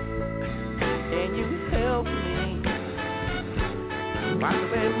 and you helped me. Right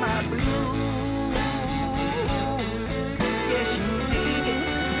away my blues. Yes, you did.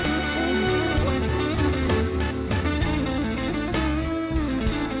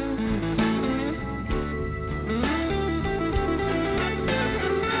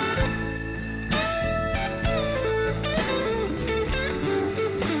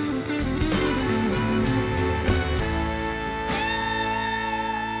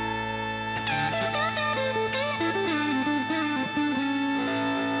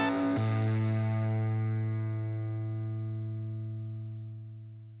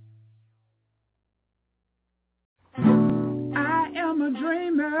 I am a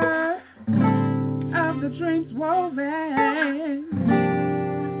dreamer of the dreams woven,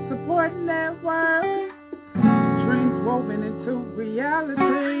 support network, dreams woven into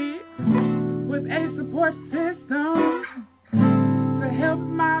reality, with a support system to help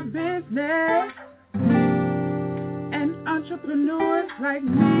my business and entrepreneurs like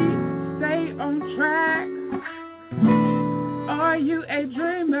me stay on track. Are you a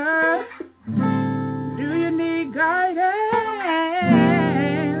dreamer? Do you need guidance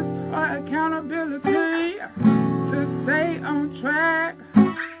or accountability to stay on track?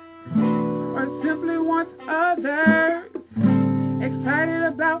 Or simply want others excited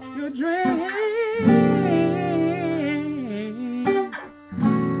about your dreams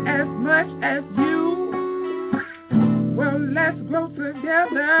as much as you? Well, let's grow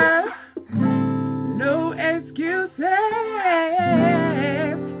together. No excuses.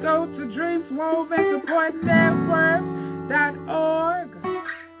 Go to DreamsWovenSupportNetwork.org.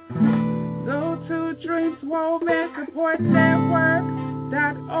 Go to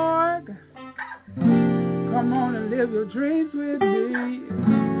DreamsWovenSupportNetwork.org. Come on and live your dreams with me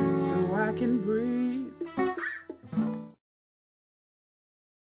so I can breathe.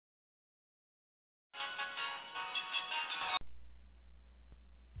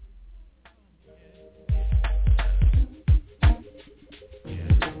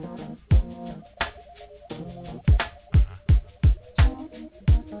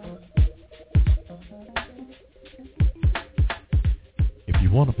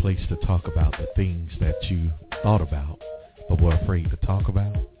 Want a place to talk about the things that you thought about but were afraid to talk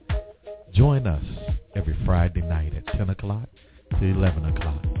about? Join us every Friday night at 10 o'clock to 11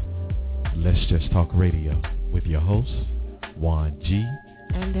 o'clock. Let's Just Talk Radio with your hosts, Juan G.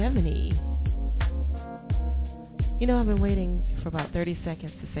 and Ebony. You know, I've been waiting for about 30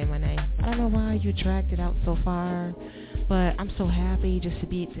 seconds to say my name. I don't know why you dragged it out so far, but I'm so happy just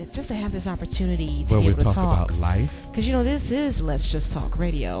to have this opportunity to be able to talk about life. Because you know this is Let's Just Talk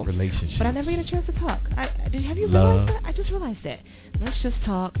Radio. Relationships. But I never get a chance to talk. Have you Love. realized that? I just realized that. Let's just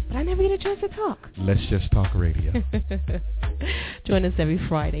talk, but I never get a chance to talk. Let's Just Talk Radio. Join us every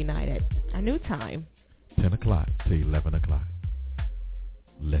Friday night at a new time. 10 o'clock to 11 o'clock.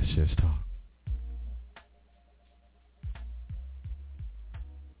 Let's Just Talk.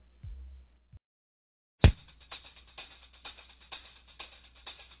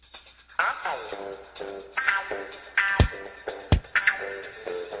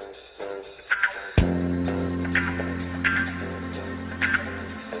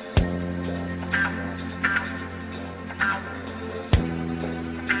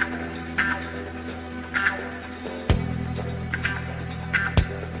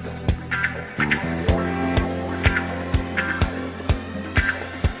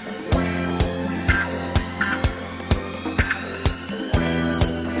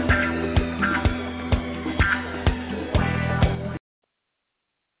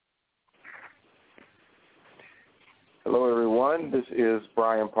 This is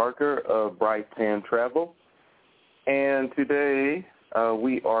Brian Parker of Bright Tan Travel, and today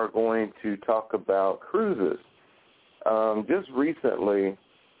we are going to talk about cruises. Just recently,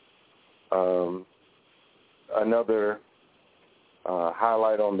 another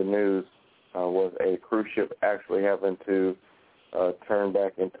highlight on the news was a cruise ship actually having to turn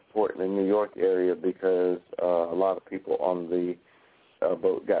back into port in the New York area because a lot of people on the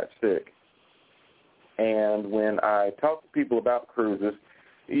boat got sick. And when I talk to people about cruises,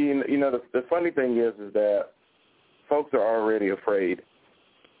 the funny thing is that folks are already afraid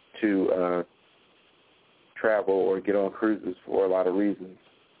to travel or get on cruises for a lot of reasons.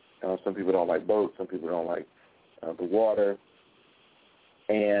 Some people don't like boats. Some people don't like the water.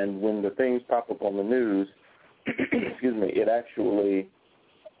 And when the things pop up on the news, excuse me, it actually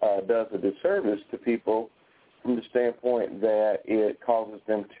does a disservice to people from the standpoint that it causes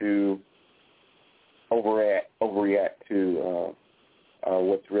them to overreact to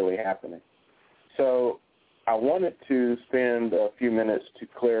what's really happening. So I wanted to spend a few minutes to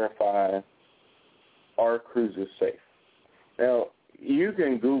clarify, are cruises safe? Now, you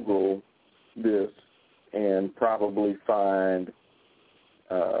can Google this and probably find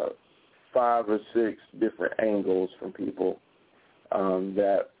 5 or 6 different angles from people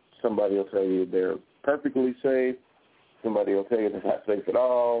that somebody will tell you they're perfectly safe, somebody will tell you they're not safe at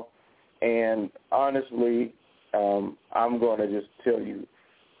all, and honestly, I'm going to just tell you,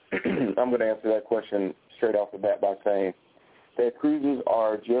 I'm going to answer that question straight off the bat by saying that cruises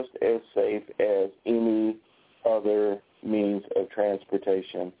are just as safe as any other means of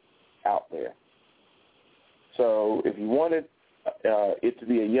transportation out there. So if you wanted it to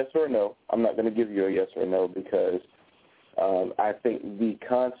be a yes or no, I'm not going to give you a yes or no because I think the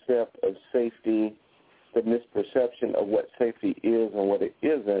concept of safety, the misperception of what safety is and what it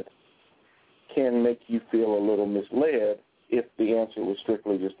isn't, can make you feel a little misled if the answer was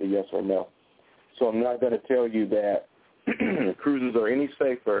strictly just a yes or no. So I'm not going to tell you that cruises are any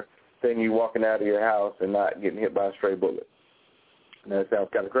safer than you walking out of your house and not getting hit by a stray bullet. Now, that sounds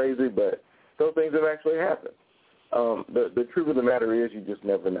kind of crazy, but those things have actually happened. The truth of the matter is you just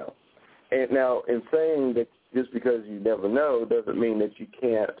never know. And now, in saying that just because you never know doesn't mean that you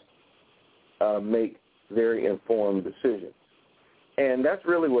can't make very informed decisions. And that's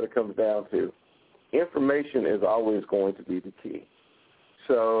really what it comes down to. Information is always going to be the key.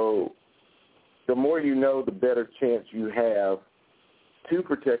 So the more you know, the better chance you have to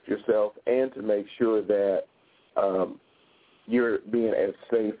protect yourself and to make sure that you're being as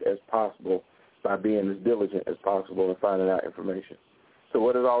safe as possible by being as diligent as possible and finding out information. So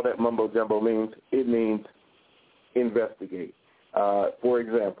what does all that mumbo-jumbo mean? It means investigate. For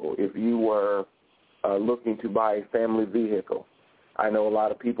example, if you were looking to buy a family vehicle, I know a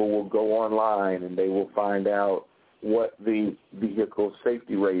lot of people will go online and they will find out what the vehicle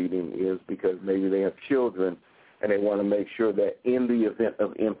safety rating is because maybe they have children and they want to make sure that in the event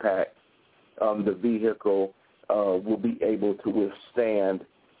of impact, the vehicle will be able to withstand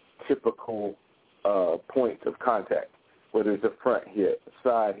typical points of contact, whether it's a front hit, a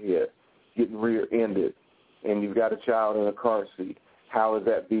side hit, getting rear-ended, and you've got a child in a car seat. How is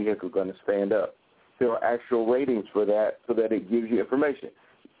that vehicle going to stand up? There are actual ratings for that so that it gives you information.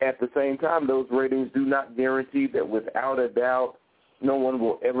 At the same time, those ratings do not guarantee that without a doubt no one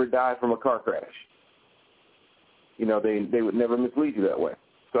will ever die from a car crash. You know, they would never mislead you that way.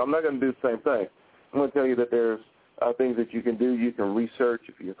 So I'm not going to do the same thing. I'm going to tell you that there's things that you can do. You can research.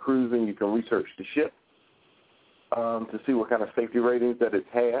 If you're cruising, you can research the ship to see what kind of safety ratings that it's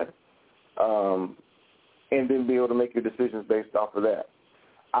had, and then be able to make your decisions based off of that.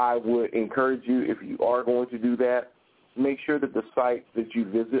 I would encourage you, if you are going to do that, make sure that the sites that you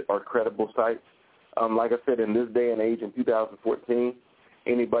visit are credible sites. Like I said, in this day and age, in 2014,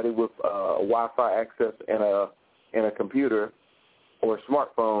 anybody with Wi-Fi access and a computer or a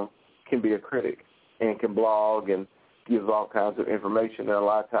smartphone can be a critic and can blog and gives all kinds of information. And a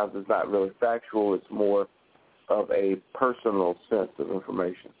lot of times it's not really factual. It's more of a personal sense of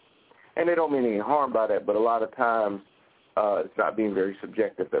information. And they don't mean any harm by that, but a lot of times it's not being very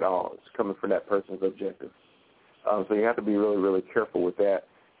subjective at all. It's coming from that person's objective. So you have to be really, really careful with that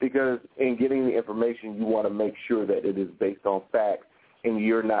because in getting the information, you want to make sure that it is based on facts and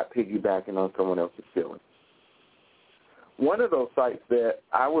you're not piggybacking on someone else's feelings. One of those sites that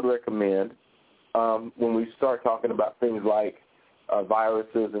I would recommend when we start talking about things like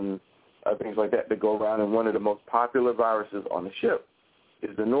viruses and things like that go around, and one of the most popular viruses on the ship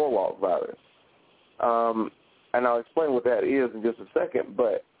is the Norwalk virus. And I'll explain what that is in just a second,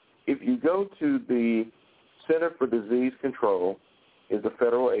 but if you go to the Center for Disease Control, is a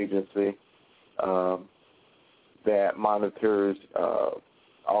federal agency that monitors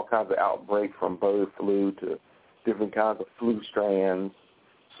all kinds of outbreaks from bird flu to different kinds of flu strands,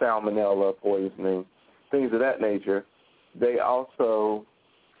 salmonella poisoning, things of that nature. They also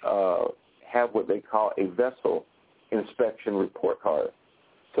have what they call a vessel inspection report card.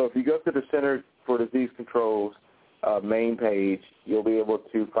 So if you go to the Center for Disease Control's main page, you'll be able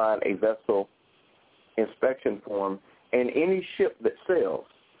to find a vessel inspection form, and any ship that sails,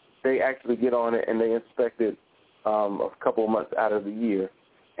 they actually get on it and they inspect it a couple of months out of the year,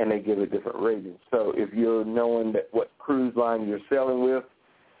 and they give it different ratings. So if you're knowing that what cruise line you're sailing with,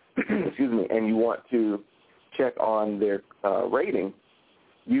 excuse me, and you want to check on their rating,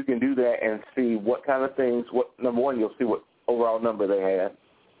 you can do that and see what kind of things. Number one, you'll see what overall number they had.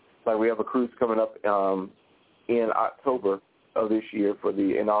 Like we have a cruise coming up in October of this year for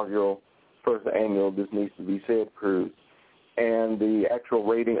the inaugural first annual This Needs to Be Said cruise. And the actual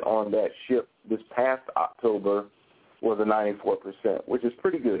rating on that ship this past October was a 94%, which is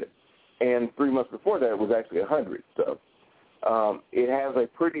pretty good. And 3 months before that, it was actually 100. So it has a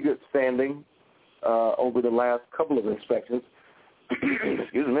pretty good standing over the last couple of inspections.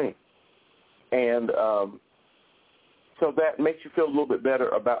 Excuse me. And so that makes you feel a little bit better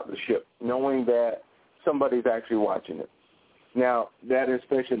about the ship, knowing that somebody's actually watching it. Now, that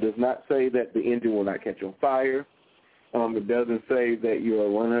inspection does not say that the engine will not catch on fire. It doesn't say that you are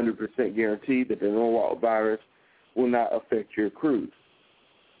 100% guaranteed that the Norwalk virus will not affect your cruise.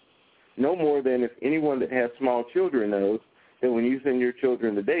 No more than if anyone that has small children knows that when you send your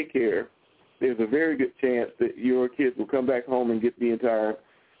children to daycare, there's a very good chance that your kids will come back home and get the entire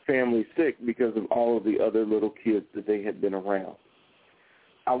family sick because of all of the other little kids that they had been around.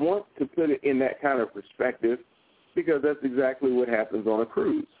 I want to put it in that kind of perspective because that's exactly what happens on a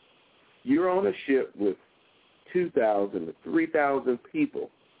cruise. You're on a ship with 2,000 to 3,000 people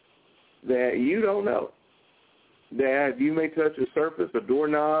that you don't know, that you may touch a surface, a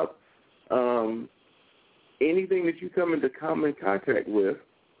doorknob, anything that you come into common contact with,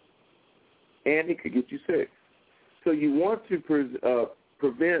 and it could get you sick. So you want to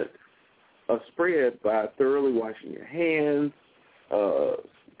prevent a spread by thoroughly washing your hands,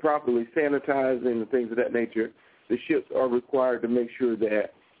 properly sanitizing, and things of that nature. The ships are required to make sure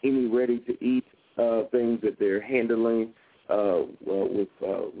that any ready-to-eat things that they're handling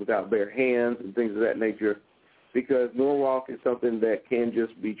without bare hands and things of that nature, because Norwalk is something that can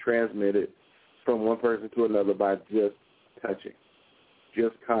just be transmitted from one person to another by just touching,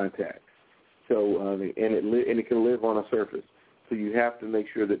 just contact. So and it can live on a surface. So you have to make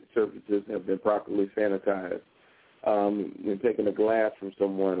sure that the surfaces have been properly sanitized. When taking a glass from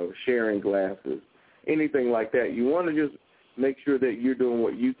someone or sharing glasses, anything like that, you want to just make sure that you're doing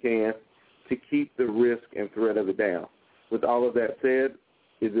what you can to keep the risk and threat of it down. With all of that said,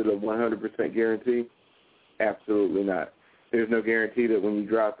 is it a 100% guarantee? Absolutely not. There's no guarantee that when you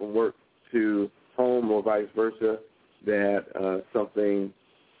drive from work to home or vice versa that something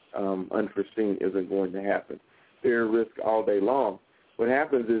unforeseen isn't going to happen. There are risks all day long. What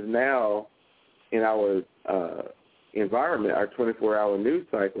happens is now in our environment, our 24-hour news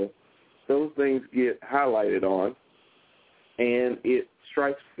cycle, those things get highlighted on, and it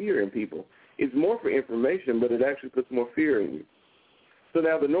strikes fear in people. It's more for information, but it actually puts more fear in you. So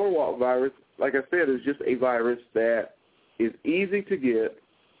now the Norwalk virus, like I said, is just a virus that is easy to get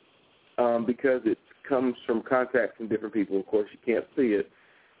because it comes from contact from different people. Of course, you can't see it.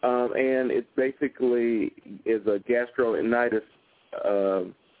 And it basically is a gastroenteritis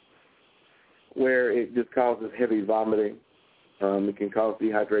where it just causes heavy vomiting. It can cause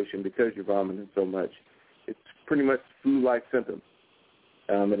dehydration because you're vomiting so much. It's pretty much flu-like symptoms.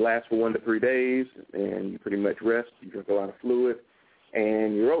 It lasts for 1 to 3 days, and you pretty much rest. You drink a lot of fluid,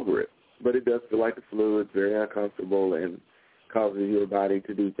 and you're over it. But it does feel like the flu. It's very uncomfortable and causes your body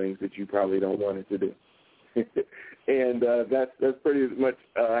to do things that you probably don't want it to do. And that's pretty much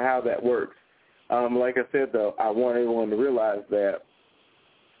how that works. Like I said, though, I want everyone to realize that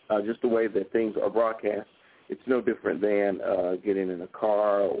just the way that things are broadcast, it's no different than getting in a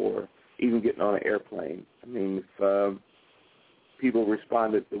car or even getting on an airplane. I mean, if people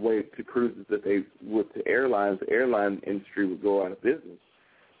responded the way to cruises that they would to airlines, the airline industry would go out of business.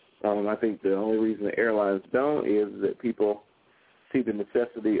 I think the only reason the airlines don't is that people see the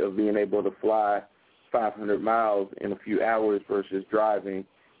necessity of being able to fly 500 miles in a few hours versus driving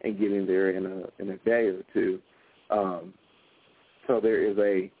and getting there in a day or two. So there is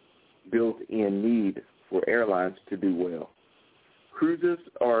a built-in need for airlines to do well. Cruises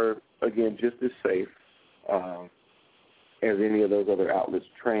are, again, just as safe as any of those other outlets,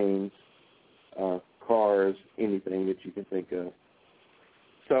 trains, cars, anything that you can think of.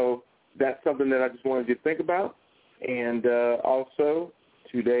 So that's something that I just wanted you to think about. And also,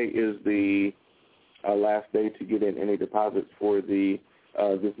 today is the last day to get in any deposits for the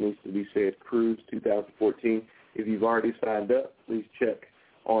This Needs to Be Said Cruise 2014. If you've already signed up, please check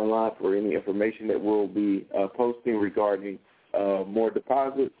online for any information that we'll be posting regarding more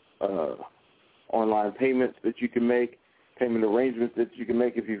deposits, online payments that you can make, payment arrangements that you can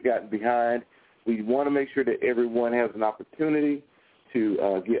make if you've gotten behind. We want to make sure that everyone has an opportunity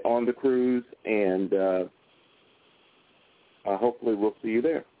to get on the cruise, and hopefully we'll see you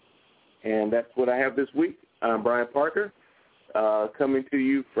there. And that's what I have this week. I'm Brian Parker, coming to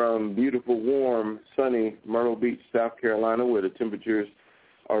you from beautiful, warm, sunny Myrtle Beach, South Carolina, where the temperatures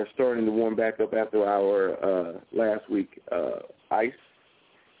are starting to warm back up after our last week ice.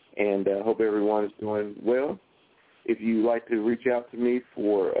 And I hope everyone is doing well. If you'd like to reach out to me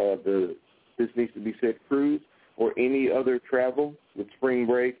for the This Needs to Be Said cruise or any other travel with spring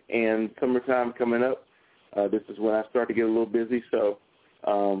break and summertime coming up, this is when I start to get a little busy. So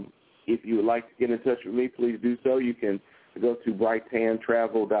if you would like to get in touch with me, please do so. You can go to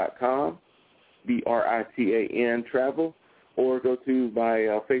brightantravel.com, BRITAN travel, or go to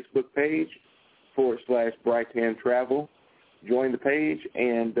my Facebook page /BrightanTravel. Join the page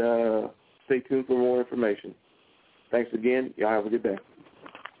and stay tuned for more information. Thanks again. Y'all have a good day.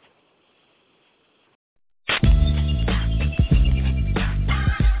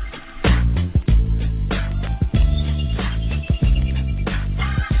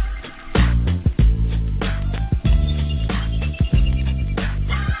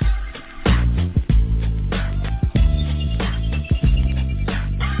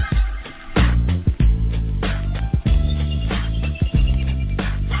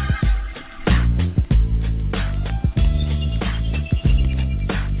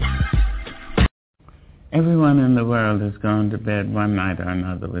 Everyone in the world has gone to bed one night or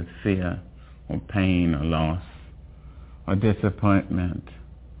another with fear or pain or loss or disappointment.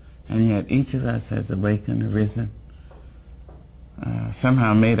 And yet each of us has awakened, arisen,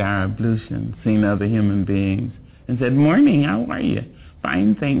 somehow made our ablution, seen other human beings, and said, "Morning, how are you?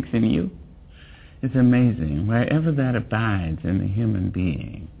 Fine, thanks, and you?" It's amazing. Wherever that abides in the human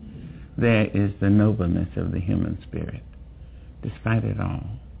being, there is the nobleness of the human spirit. Despite it all,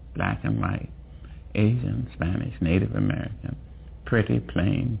 black and white, Asian, Spanish, Native American, pretty,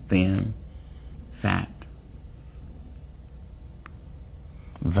 plain, thin, fat,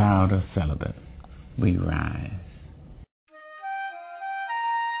 vowed or celibate, we rise.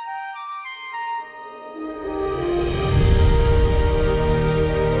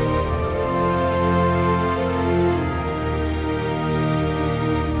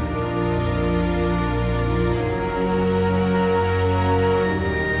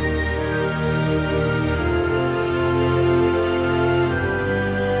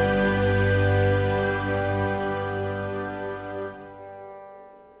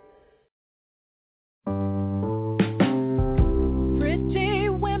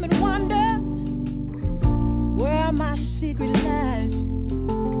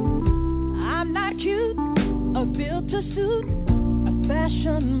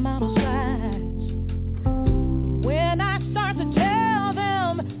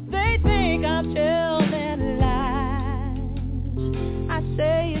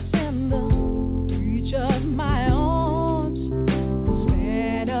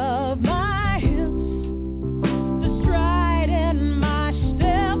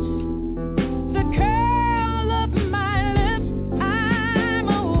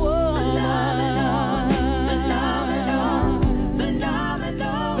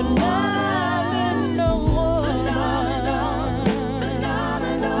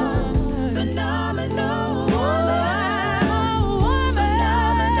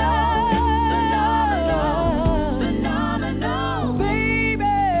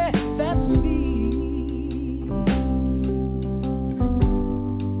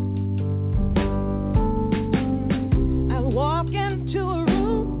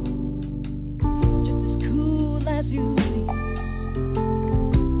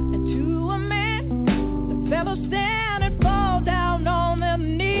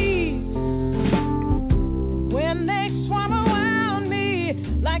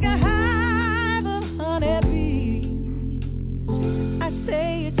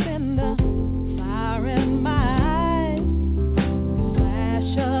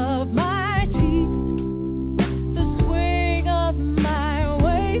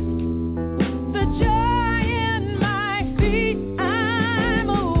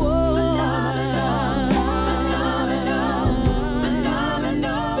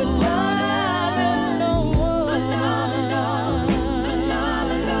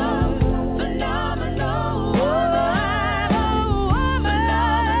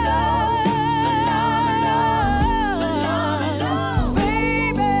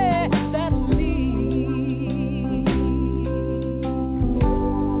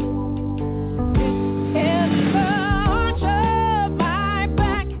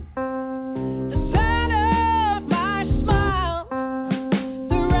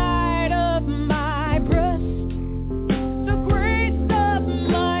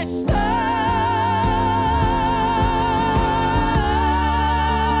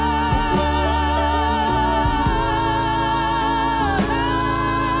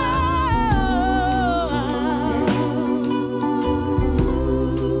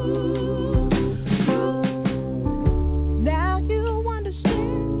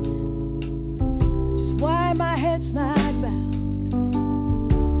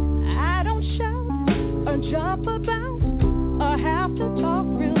 up about or have to talk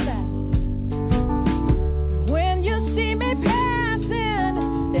real loud. When you see me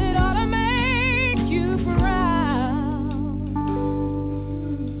passing, it ought to make you proud.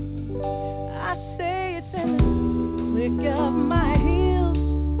 I say it's in the click of my heels,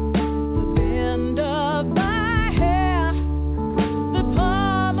 the bend of my hair, the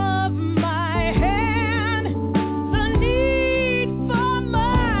palm of my hand, the need for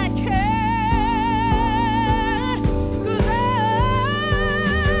my care. 'Cause I'm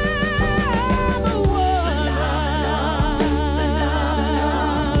a woman,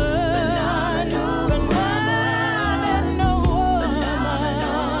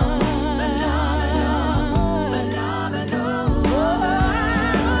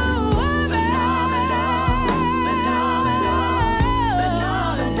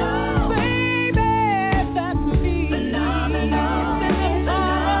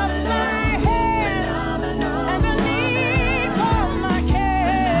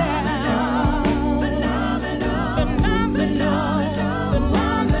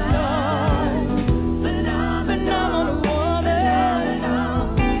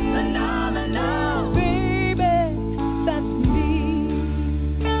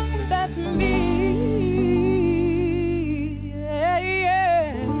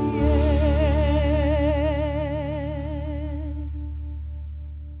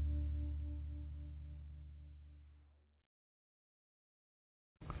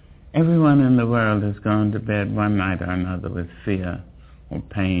 Everyone in the world has gone to bed one night or another with fear or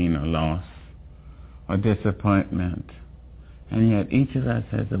pain or loss or disappointment. And yet each of us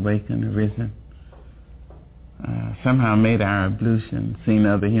has awakened, arisen, somehow made our ablution, seen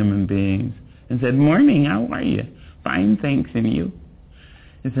other human beings, and said, "Morning, how are you? Fine, thanks, and you?"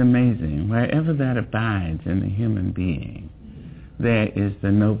 It's amazing. Wherever that abides in the human being, there is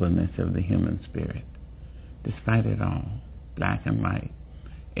the nobleness of the human spirit, despite it all, black and white,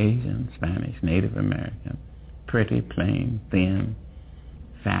 Asian, Spanish, Native American, pretty, plain, thin,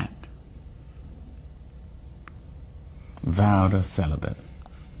 fat, vowed or celibate,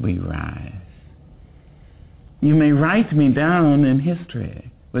 we rise. You may write me down in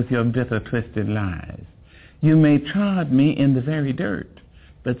history with your bitter, twisted lies. You may trod me in the very dirt,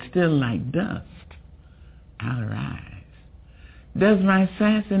 but still like dust, I'll rise. Does my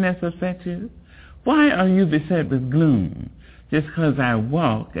sassiness affect you? Why are you beset with gloom? Just because I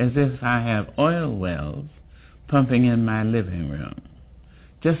walk as if I have oil wells pumping in my living room.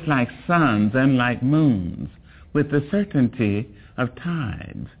 Just like suns and like moons, with the certainty of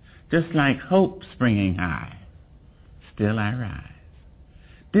tides, just like hope springing high, still I rise.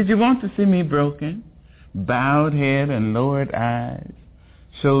 Did you want to see me broken? Bowed head and lowered eyes,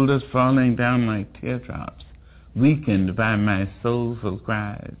 shoulders falling down like teardrops, weakened by my soulful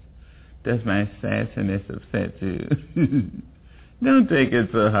cries. Does my sassiness upset you? Don't take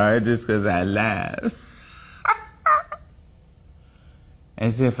it so hard just because I laugh.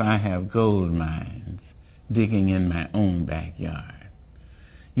 As if I have gold mines digging in my own backyard.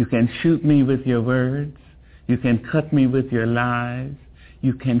 You can shoot me with your words. You can cut me with your lies.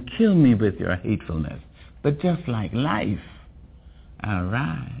 You can kill me with your hatefulness. But just like life, I'll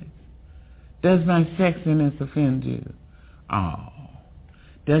rise. Does my sexiness offend you? Oh.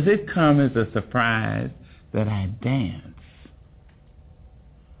 Does it come as a surprise that I dance?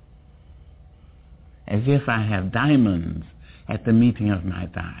 As if I have diamonds at the meeting of my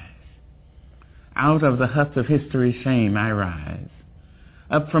thighs. Out of the huts of history's shame I rise.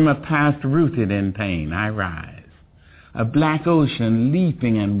 Up from a past rooted in pain I rise. A black ocean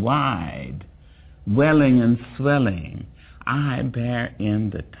leaping and wide, welling and swelling, I bear in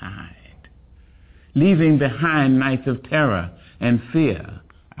the tide. Leaving behind nights of terror and fear,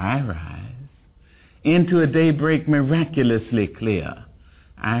 I rise. Into a daybreak miraculously clear,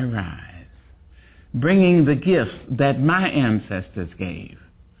 I rise. Bringing the gifts that my ancestors gave.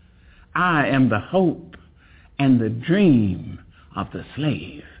 I am the hope and the dream of the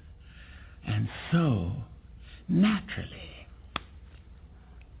slave. And so, naturally,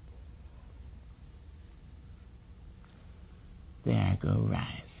 there I go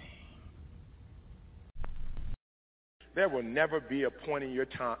rising. There will never be a point in your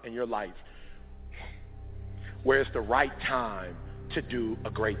life where it's the right time to do a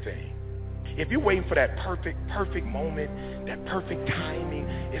great thing. If you're waiting for that perfect moment, that perfect timing,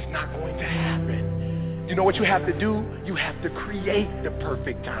 it's not going to happen. You know what you have to do? You have to create the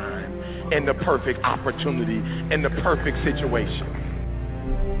perfect time and the perfect opportunity and the perfect situation.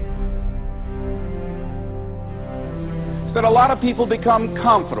 That a lot of people become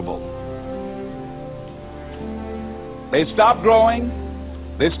comfortable. They stop growing.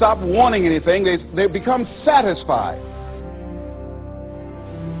 They stop wanting anything. They become satisfied.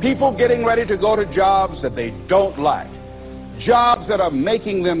 People getting ready to go to jobs that they don't like, jobs that are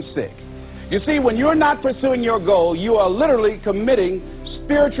making them sick. You see, when you're not pursuing your goal, you are literally committing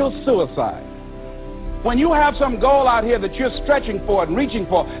spiritual suicide. When you have some goal out here that you're stretching for and reaching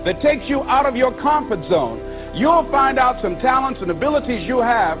for that takes you out of your comfort zone, you'll find out some talents and abilities you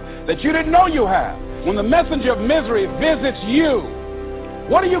have that you didn't know you have. When the messenger of misery visits you,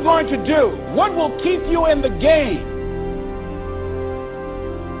 what are you going to do? What will keep you in the game?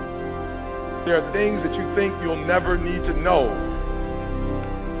 There are things that you think you'll never need to know,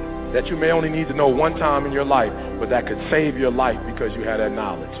 that you may only need to know one time in your life, but that could save your life because you had that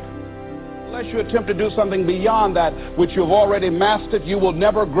knowledge. Unless you attempt to do something beyond that which you've already mastered, you will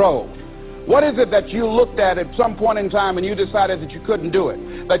never grow. What is it that you looked at some point in time and you decided that you couldn't do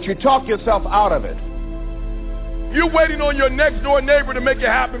it, that you talked yourself out of it? You're waiting on your next door neighbor to make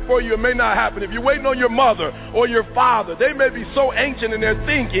it happen for you. It may not happen. If you're waiting on your mother or your father, they may be so ancient in their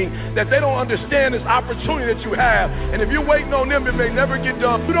thinking that they don't understand this opportunity that you have. And if you're waiting on them, it may never get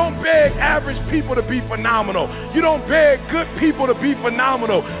done. You don't beg average people to be phenomenal. You don't beg good people to be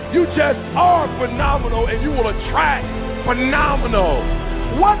phenomenal. You just are phenomenal, and you will attract phenomenal.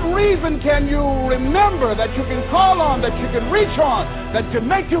 What reason can you remember that you can call on, that you can reach on, that can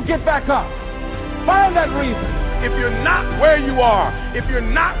make you get back up? Find that reason. If you're not where you are, if you're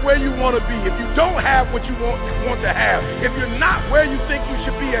not where you want to be, if you don't have what you want to have, if you're not where you think you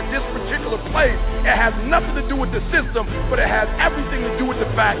should be at this particular place, it has nothing to do with the system, but it has everything to do with the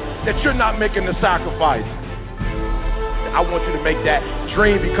fact that you're not making the sacrifice. I want you to make that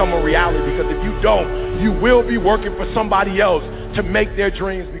dream become a reality, because if you don't, you will be working for somebody else to make their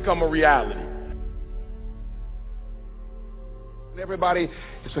dreams become a reality. Everybody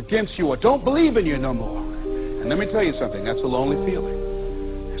is against you or don't believe in you no more. And let me tell you something, that's a lonely feeling.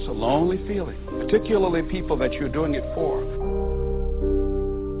 It's a lonely feeling, particularly people that you're doing it for.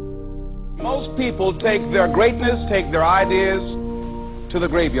 Most people take their greatness, take their ideas to the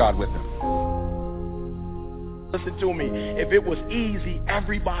graveyard with them. Listen to me, if it was easy,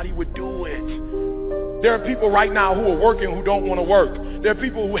 everybody would do it. There are people right now who are working who don't want to work. There are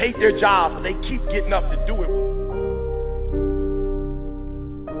people who hate their jobs, but they keep getting up to do it.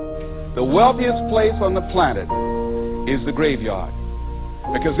 The wealthiest place on the planet is the graveyard.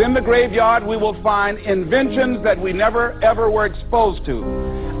 Because in the graveyard we will find inventions that we never ever were exposed to.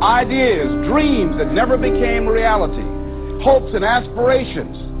 Ideas, dreams that never became reality. Hopes and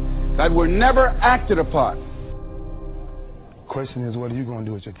aspirations that were never acted upon. The question is, what are you going to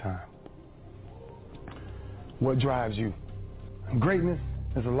do with your time? What drives you? And greatness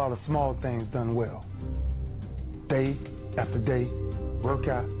is a lot of small things done well. Day after day,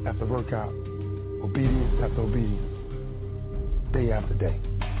 workout after workout, obedience after obedience, day after day.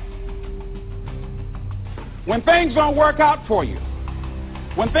 When things don't work out for you,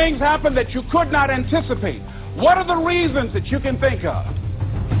 when things happen that you could not anticipate, what are the reasons that you can think of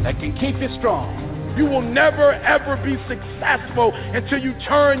that can keep you strong? You will never, ever be successful until you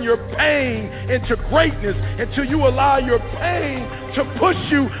turn your pain into greatness, until you allow your pain to push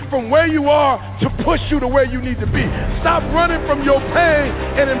you from where you are to push you to where you need to be. Stop running from your pain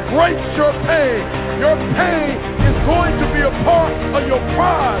and embrace your pain. Your pain is going to be a part of your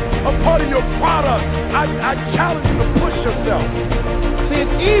pride, a part of your product. I challenge you to push yourself. See,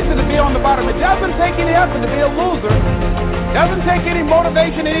 it's easy to be on the bottom. It doesn't take any effort to be a loser. It doesn't take any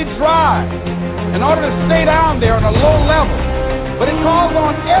motivation, any drive in order to stay down there on a low level. But it calls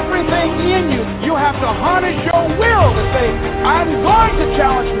on everything in you. You have to harness your will to say, I'm going to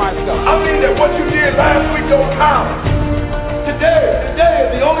challenge myself. I mean that what you did last week don't count. Today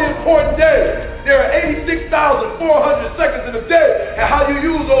is the only important day. There are 86,400 seconds in a day, and how you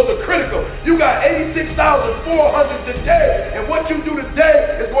use those are critical. You got 86,400 today, and what you do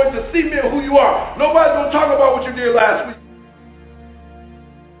today is going to cement who you are. Nobody's going to talk about what you did last week.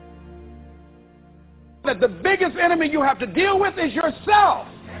 That the biggest enemy you have to deal with is yourself.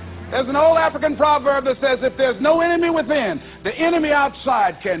 There's an old African proverb that says, if there's no enemy within, the enemy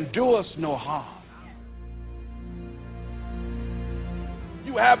outside can do us no harm.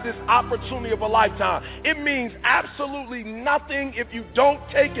 You have this opportunity of a lifetime. It means absolutely nothing if you don't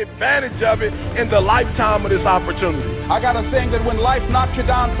take advantage of it in the lifetime of this opportunity. I got a saying that when life knocks you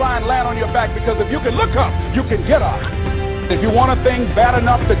down, try and land on your back, because if you can look up, you can get up. If you want a thing bad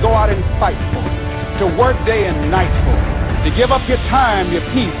enough to go out and fight for, to work day and night for, to give up your time, your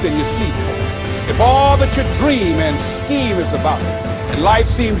peace, and your sleep for. If all that you dream and scheme is about it, and life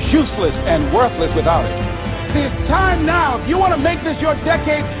seems useless and worthless without it, See, it's time now. If you want to make this your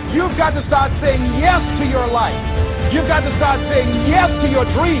decade, you've got to start saying yes to your life. You've got to start saying yes to your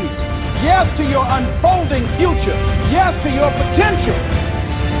dreams, yes to your unfolding future, yes to your potential,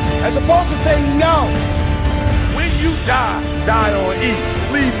 as opposed to saying no. When you die on E.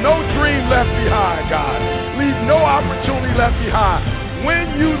 Leave no dream left behind, God. Leave no opportunity left behind.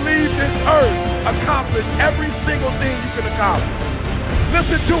 When you leave this earth, accomplish every single thing you can accomplish.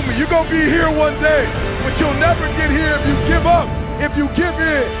 Listen to me, you're going to be here one day, but you'll never get here if you give up, if you give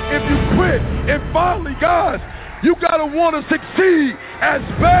in, if you quit. And finally, guys, you got to want to succeed as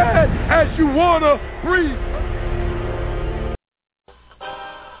bad as you want to breathe.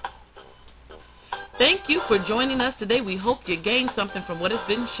 Thank you for joining us today. We hope you gained something from what has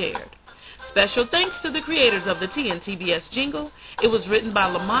been shared. Special thanks to the creators of the TNTBS jingle. It was written by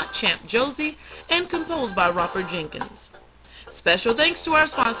Lamont Champ Josie and composed by Robert Jenkins. Special thanks to our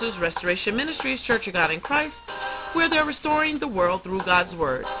sponsors, Restoration Ministries, Church of God in Christ, where they're restoring the world through God's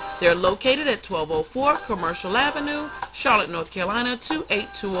Word. They're located at 1204 Commercial Avenue, Charlotte, North Carolina,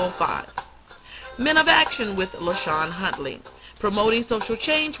 28205. Men of Action with LaShawn Huntley, promoting social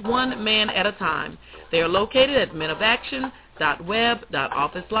change one man at a time. They are located at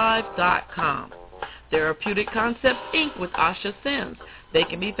menofaction.web.officelive.com. Therapeutic Concepts, Inc. with Asha Sims. They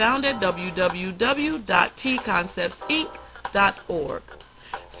can be found at www.tconceptsinc.org.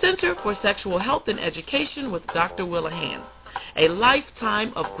 Center for Sexual Health and Education with Dr. Willahan. A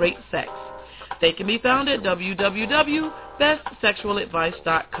lifetime of great sex. They can be found at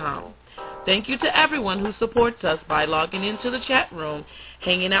www.bestsexualadvice.com. Thank you to everyone who supports us by logging into the chat room,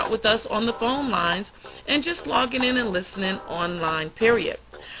 hanging out with us on the phone lines, and just logging in and listening online, period.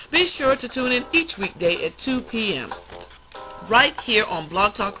 Be sure to tune in each weekday at 2 p.m. right here on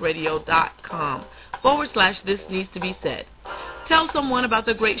blogtalkradio.com/This Needs to Be Said. Tell someone about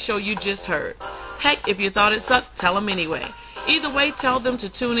the great show you just heard. Heck, if you thought it sucked, tell them anyway. Either way, tell them to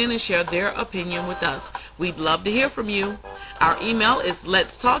tune in and share their opinion with us. We'd love to hear from you. Our email is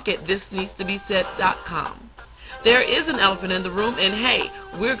letstalk@thisneedstobesaid.com. There is an elephant in the room, and hey,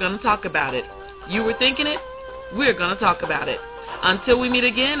 we're going to talk about it. You were thinking it? We're going to talk about it. Until we meet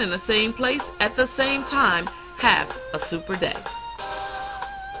again in the same place at the same time, have a super day.